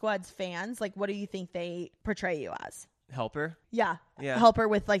Vlog Squad's fans, like, what do you think they portray you as? Helper? Yeah. Helper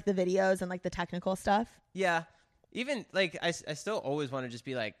with, like, the videos and, like, the technical stuff? Yeah. Even, like, I still always want to just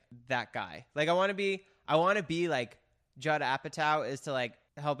be, like, that guy. Like, I want to be, like, Judd Apatow is to, like,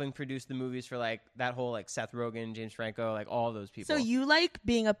 helping produce the movies for like that whole like Seth Rogen, James Franco, like all those people. So you like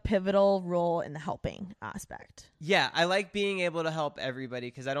being a pivotal role in the helping aspect? Yeah, I like being able to help everybody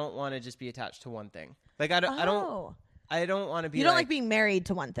because I don't want to just be attached to one thing. Like I don't want to be. You don't like being married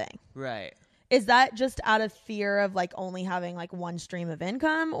to one thing, right? Is that just out of fear of like only having like one stream of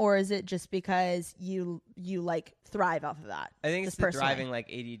income, or is it just because you like thrive off of that? I think it's the driving like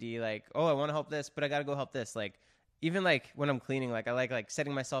ADD, like oh I want to help this, but I got to go help this, like. Even, like, when I'm cleaning, like, I like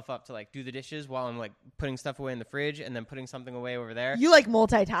setting myself up to, like, do the dishes while I'm, like, putting stuff away in the fridge and then putting something away over there. You like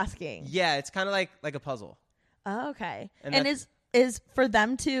multitasking. Yeah, it's kind of like a puzzle. Oh, okay. And is for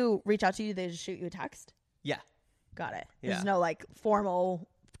them to reach out to you, they just shoot you a text? Yeah. Got it. Yeah. There's no, like, formal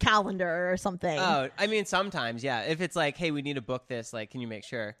calendar or something. Oh, I mean, sometimes, yeah. If it's like, hey, we need to book this, like, can you make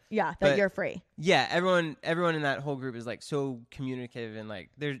sure? Yeah, that you're free. Yeah, everyone in that whole group is, like, so communicative and, like,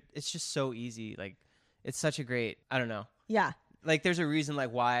 it's just so easy, like, it's such a great, I don't know. Yeah. Like, there's a reason,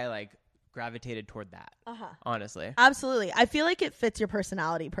 like, why I, like, gravitated toward that. Honestly. Absolutely. I feel like it fits your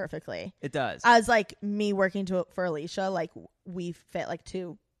personality perfectly. It does. As, like, me working for Alicia, like, we fit, like,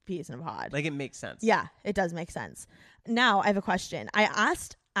 two peas in a pod. Like, it makes sense. Yeah, it does make sense. Now, I have a question. I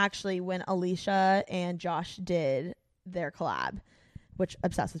asked, actually, when Alicia and Josh did their collab, which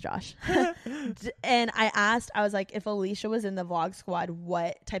obsessed with Josh. And I was like, if Alicia was in the Vlog Squad,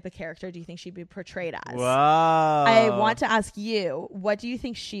 what type of character do you think she'd be portrayed as? Whoa. I want to ask you, what do you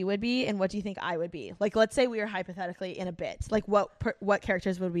think she would be and what do you think I would be? Like, let's say we were hypothetically in a bit. Like, what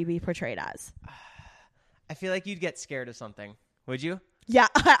characters would we be portrayed as? I feel like you'd get scared of something. Would you? Yeah,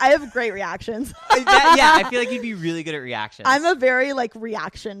 I have great reactions. Yeah, I feel like you'd be really good at reactions. I'm a very like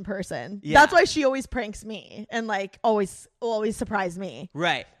reaction person. Yeah. That's why she always pranks me and like always surprise me.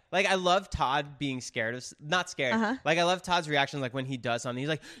 Right. Like I love Todd being not scared. Like I love Todd's reaction like when he does something. He's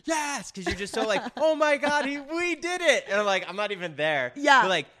like, yes, because you're just so like, oh my God, we did it. And I'm like, I'm not even there. Yeah. But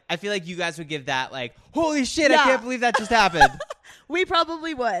like, I feel like you guys would give that like, holy shit, I can't believe that just happened. We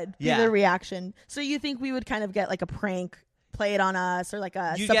probably would be the reaction. So you think we would kind of get like a prank play it on us or like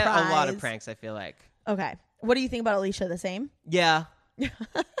a You surprise. get a lot of pranks, I feel like. Okay. What do you think about Alicia? The same? Yeah.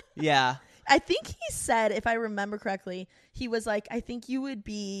 Yeah. I think he said, if I remember correctly, he was like, I think you would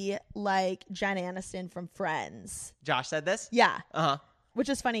be like Jen Aniston from Friends. Josh said this? Yeah. Uh-huh. Which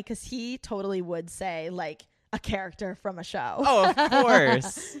is funny because he totally would say like a character from a show. Oh, of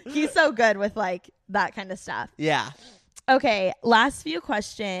course. He's so good with like that kind of stuff. Yeah. Okay. Last few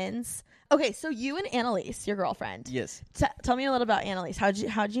questions. Okay. So you and Annalise, your girlfriend. Yes. Tell me a little about Annalise.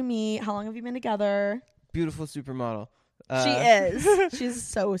 How'd you meet? How long have you been together? Beautiful supermodel. She is. She's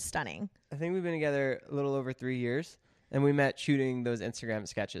so stunning. I think we've been together a little over 3 years, and we met shooting those Instagram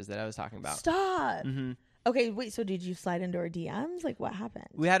sketches that I was talking about. Stop. Mm-hmm. Okay, wait, so did you slide into her DMs? Like, what happened?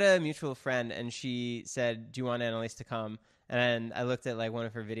 We had a mutual friend, and she said, do you want Annalise to come? And I looked at like one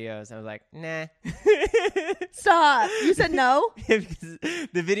of her videos, and I was like, nah. Stop. You said no? Because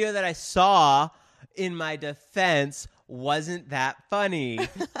the video that I saw, in my defense, wasn't that funny.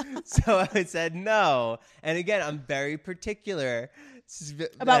 So I said no. And again, I'm very particular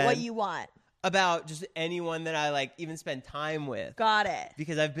about what you want. About just anyone that I like even spend time with. Got it.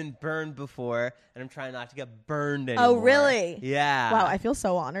 Because I've been burned before, and I'm trying not to get burned anymore. Oh, really? Yeah. Wow, I feel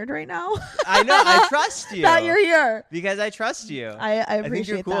so honored right now. I know. I trust you. That you're here. Because I trust you. I appreciate think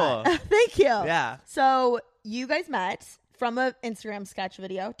you're cool. that. Thank you. Yeah. So you guys met from an Instagram sketch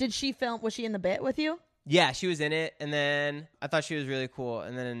video. Did she film? Was she in the bit with you? Yeah, she was in it, and then I thought she was really cool,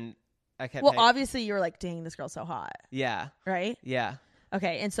 and then I kept... Well, obviously you were like, dang, this girl's so hot. Yeah. Right? Yeah.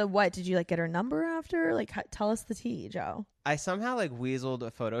 Okay, and so what? Did you like get her number after? Like, tell us the tea, Joe. I somehow like weaseled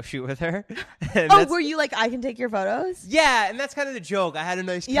a photo shoot with her. Oh, were you like, I can take your photos? Yeah, and that's kind of the joke. I had a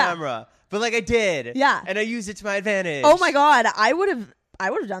nice camera, but like I did. Yeah. And I used it to my advantage. Oh my God, I would have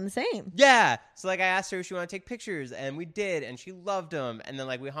done the same. Yeah. So like I asked her if she wanted to take pictures, and we did, and she loved them. And then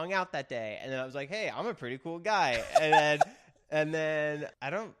like we hung out that day, and then I was like, hey, I'm a pretty cool guy. And then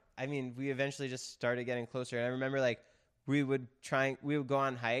we eventually just started getting closer. And I remember like we would go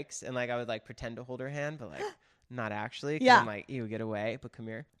on hikes, and like I would like pretend to hold her hand, but like not actually. Yeah. I'm like, ew, get away, but come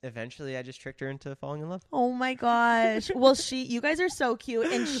here. Eventually I just tricked her into falling in love. Oh my gosh. Well, you guys are so cute,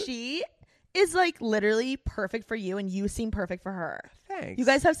 and she is like literally perfect for you, and you seem perfect for her. Thanks. You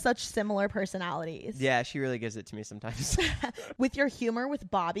guys have such similar personalities. Yeah, she really gives it to me sometimes. With your humor with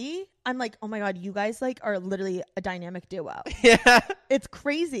Bobby, I'm like, oh my God, you guys like are literally a dynamic duo. Yeah. It's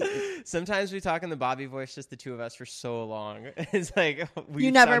crazy. Sometimes we talk in the Bobby voice, just the two of us, for so long. It's like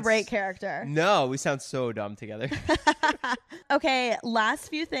you never break character. No, we sound so dumb together. Okay, last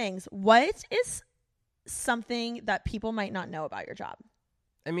few things. What is something that people might not know about your job?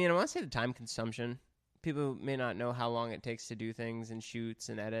 I mean, I want to say the time consumption. People may not know how long it takes to do things and shoots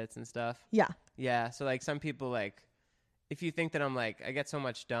and edits and stuff. Yeah. Yeah. So like some people, like, if you think that I'm like, I get so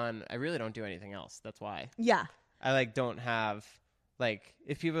much done, I really don't do anything else. That's why. Yeah. I like don't have like,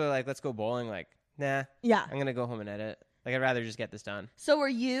 if people are like, let's go bowling, like, nah. Yeah. I'm going to go home and edit. Like, I'd rather just get this done. So are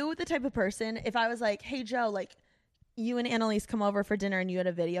you the type of person, if I was like, hey, Joe, like you and Annalise come over for dinner and you had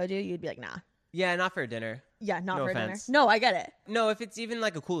a video due, you'd be like, nah. Yeah, not for a dinner. Yeah, not no for offense. dinner. No, I get it. No, if it's even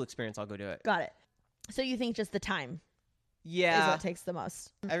like a cool experience, I'll go do it. Got it. So you think just the time is what takes the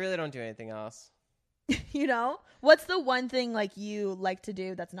most? I really don't do anything else. You know? What's the one thing like you like to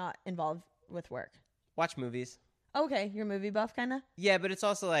do that's not involved with work? Watch movies. Okay, you're movie buff kind of? Yeah, but it's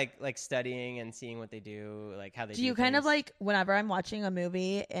also like studying and seeing what they do, like how they do you kind of things. like, whenever I'm watching a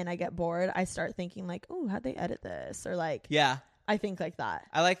movie and I get bored, I start thinking like, oh, how'd they edit this? Or like, yeah. I think like that.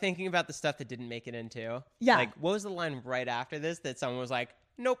 I like thinking about the stuff that didn't make it into. Yeah. Like, what was the line right after this that someone was like,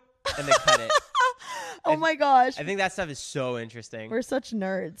 nope, and they cut it. Oh my gosh. I think that stuff is so interesting. We're such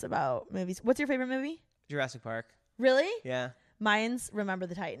nerds about movies. What's your favorite movie? Jurassic Park. Really? Yeah. Mine's Remember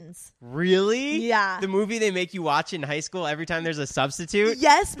the Titans. Really? Yeah. The movie they make you watch in high school every time there's a substitute?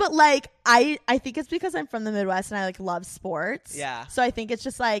 Yes, but like I think it's because I'm from the Midwest and I like love sports. Yeah. So I think it's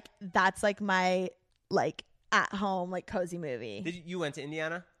just like that's like my like at home like cozy movie. You went to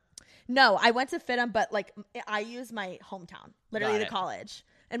Indiana? No, I went to FITM, but like I use my hometown, literally the Got it. college.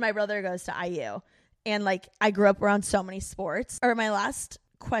 And my brother goes to IU. And like I grew up around so many sports. Or my last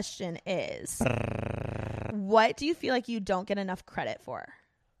question is, what do you feel like you don't get enough credit for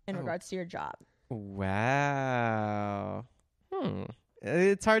in regards to your job? Wow.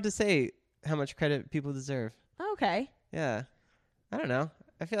 It's hard to say how much credit people deserve. Okay. Yeah. I don't know.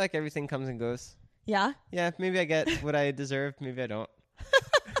 I feel like everything comes and goes. Yeah? Yeah, maybe I get what I deserve. Maybe I don't.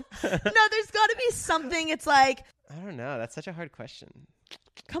 No, there's got to be something. It's like, I don't know. That's such a hard question.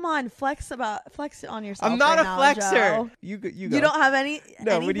 come on, flex on yourself. I'm not right a now, flexer. Joe. You go. You don't have any.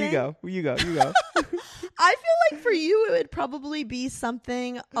 No, anything? where do you go? Where you go? You go. I feel like for you, it would probably be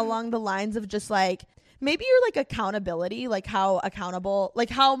something along the lines of just like Maybe your like accountability, like how accountable, like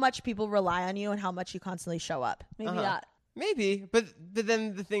how much people rely on you and how much you constantly show up. Maybe that. Maybe, but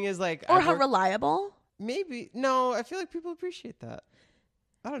then the thing is like, or how reliable. Maybe no. I feel like people appreciate that.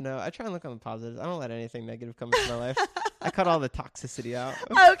 I don't know. I try and look on the positives. I don't let anything negative come into my life. I cut all the toxicity out.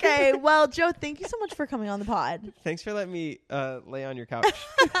 Okay. Well, Joe, thank you so much for coming on the pod. Thanks for letting me lay on your couch.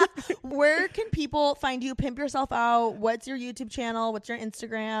 Where can people find you? Pimp yourself out. What's your YouTube channel? What's your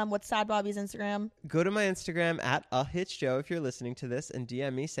Instagram? What's Sad Bobby's Instagram? Go to my Instagram at @ahitchjoe if you're listening to this and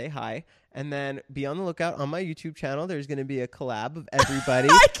DM me, say hi. And then be on the lookout on my YouTube channel. There's going to be a collab of everybody.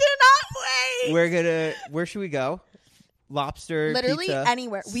 I cannot wait. Where should we go? Lobster, literally pizza,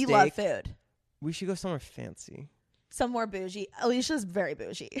 anywhere. steak. We love food. We should go somewhere fancy. Somewhere bougie. Alicia's very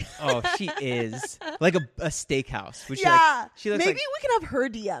bougie. Oh, she is like a steakhouse. Which yeah. She looks maybe like, we can have her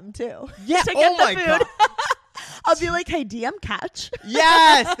DM too. Yeah. To Oh get the my food. god. I'll be like, hey, DM catch.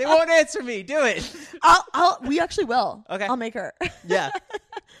 Yes. They won't answer me. Do it. We actually will. Okay. I'll make her. Yeah.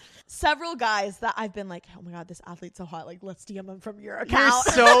 Several guys that I've been like, oh my god, this athlete's so hot. Like, let's DM him from your account.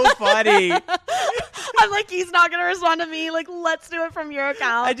 You're so funny. I'm like, he's not gonna respond to me. Like, let's do it from your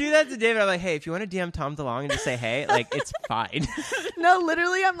account. I do that to David. I'm like, hey, if you want to DM Tom DeLonge and just say hey, like, it's fine. No,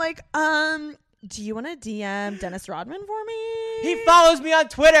 literally, I'm like, do you want to DM Dennis Rodman for me? He follows me on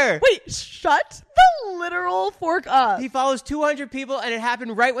Twitter. Wait, shut the literal fork up. He follows 200 people, and it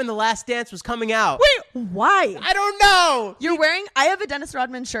happened right when The Last Dance was coming out. Wait, why? I don't know. You're wearing, I have a Dennis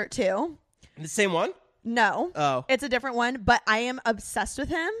Rodman shirt too. The same one? No. Oh. It's a different one, but I am obsessed with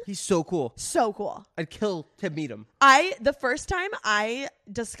him. He's so cool. So cool. I'd kill to meet him. The first time I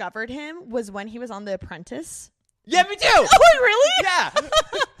discovered him was when he was on The Apprentice. Yeah, me too. Oh, really? Yeah.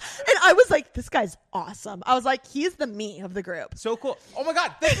 And I was like, this guy's awesome. I was like, he's the me of the group. So cool. Oh my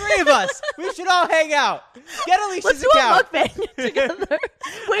God, the three of us. We should all hang out. Get Alicia's Let's do account. a mukbang together.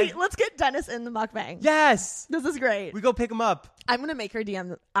 Wait, let's get Dennis in the mukbang. Yes. This is great. We go pick him up. I'm going to make her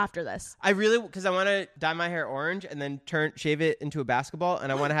DM after this. Because I want to dye my hair orange and then shave it into a basketball,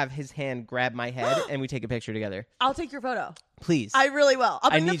 and I want to have his hand grab my head and we take a picture together. I'll take your photo. Please. I really will.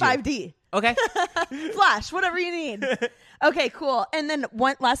 I'll bring the need 5D. Okay. Flash, whatever you need. Okay, cool. And then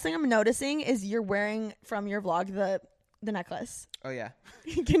one last thing I'm noticing is you're wearing from your vlog the necklace. Oh, yeah.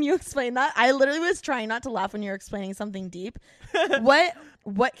 Can you explain that? I literally was trying not to laugh when you were explaining something deep.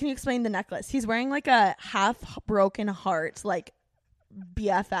 What can you explain the necklace? He's wearing like a half broken heart, like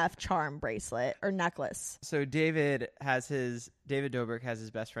BFF charm bracelet or necklace. So David Dobrik has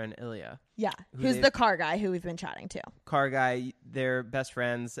his best friend Ilya. Yeah. Who's the car guy who we've been chatting to. Car guy, they're best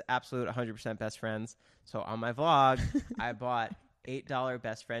friends, absolute 100% best friends. So on my vlog, I bought $8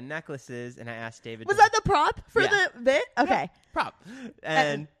 best friend necklaces, and I asked David. Was that the prop for the bit? Okay. Yeah, prop.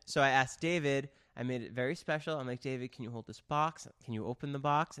 And so I asked David. I made it very special. I'm like, David, can you hold this box? Can you open the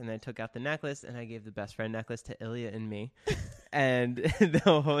box? And I took out the necklace, and I gave the best friend necklace to Ilya and me. And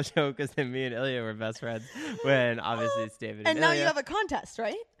the whole joke was that me and Ilya were best friends, when obviously it's David and now Ilya. you have a contest,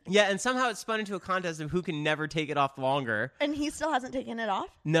 right? Yeah, and somehow it spun into a contest of who can never take it off longer. And he still hasn't taken it off?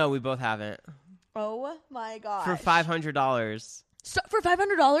 No, we both haven't. Oh, my gosh. For $500. So, for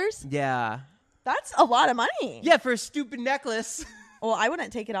 $500? Yeah. That's a lot of money. Yeah, for a stupid necklace. Well, I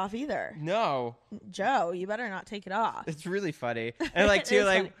wouldn't take it off either. No. Joe, you better not take it off. It's really funny. And like, too,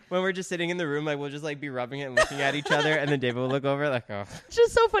 like, funny. When we're just sitting in the room, like, we'll just, like, be rubbing it and looking at each other. And then David will look over, like, oh. It's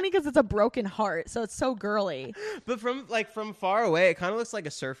just so funny because it's a broken heart. So it's so girly. But from far away, it kind of looks like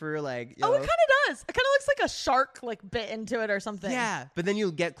a surfer, like, oh, it kind of does. It kind of looks like a shark, like, bit into it or something. Yeah. But then you'll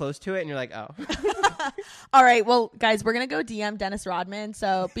get close to it and you're like, oh. All right. Well, guys, we're going to go DM Dennis Rodman.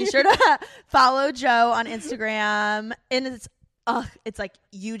 So be sure to follow Joe on Instagram. And it's like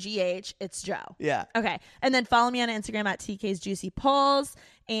UGH. It's Joe. Yeah. Okay. And then follow me on Instagram at TK's Juicy Pulls.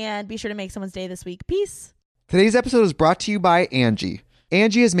 And be sure to make someone's day this week. Peace. Today's episode is brought to you by Angie.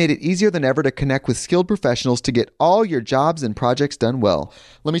 Angie has made it easier than ever to connect with skilled professionals to get all your jobs and projects done well.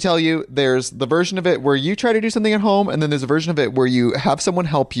 Let me tell you, there's the version of it where you try to do something at home, and then there's a version of it where you have someone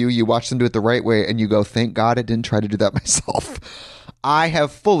help you, you watch them do it the right way, and you go, thank God I didn't try to do that myself. I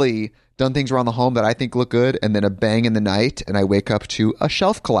have fully done things around the home that I think look good, and then a bang in the night, and I wake up to a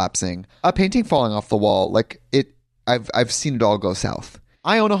shelf collapsing, a painting falling off the wall. Like I've seen it all go south.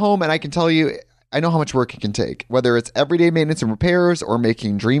 I own a home, and I can tell you, I know how much work it can take. Whether it's everyday maintenance and repairs or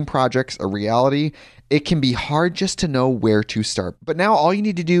making dream projects a reality, it can be hard just to know where to start. But now all you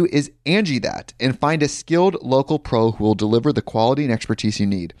need to do is Angie that and find a skilled local pro who will deliver the quality and expertise you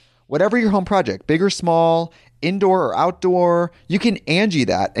need. Whatever your home project, big or small, indoor or outdoor, you can Angie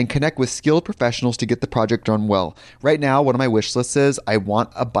that and connect with skilled professionals to get the project done well. Right now, one of my wish lists is I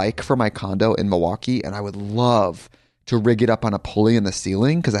want a bike for my condo in Milwaukee, and I would love to rig it up on a pulley in the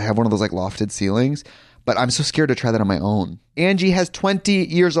ceiling because I have one of those like lofted ceilings. but I'm so scared to try that on my own. Angie has 20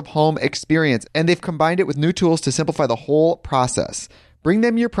 years of home experience, and they've combined it with new tools to simplify the whole process. Bring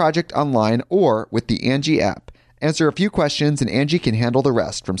them your project online or with the Angie app. Answer a few questions and Angie can handle the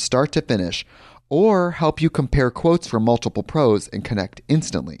rest from start to finish, or help you compare quotes from multiple pros and connect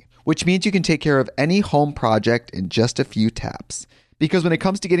instantly, which means you can take care of any home project in just a few taps. Because when it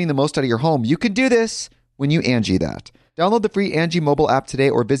comes to getting the most out of your home, you can do this when you Angie that. Download the free Angie mobile app today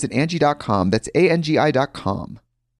or visit Angie.com. That's ANGI.com.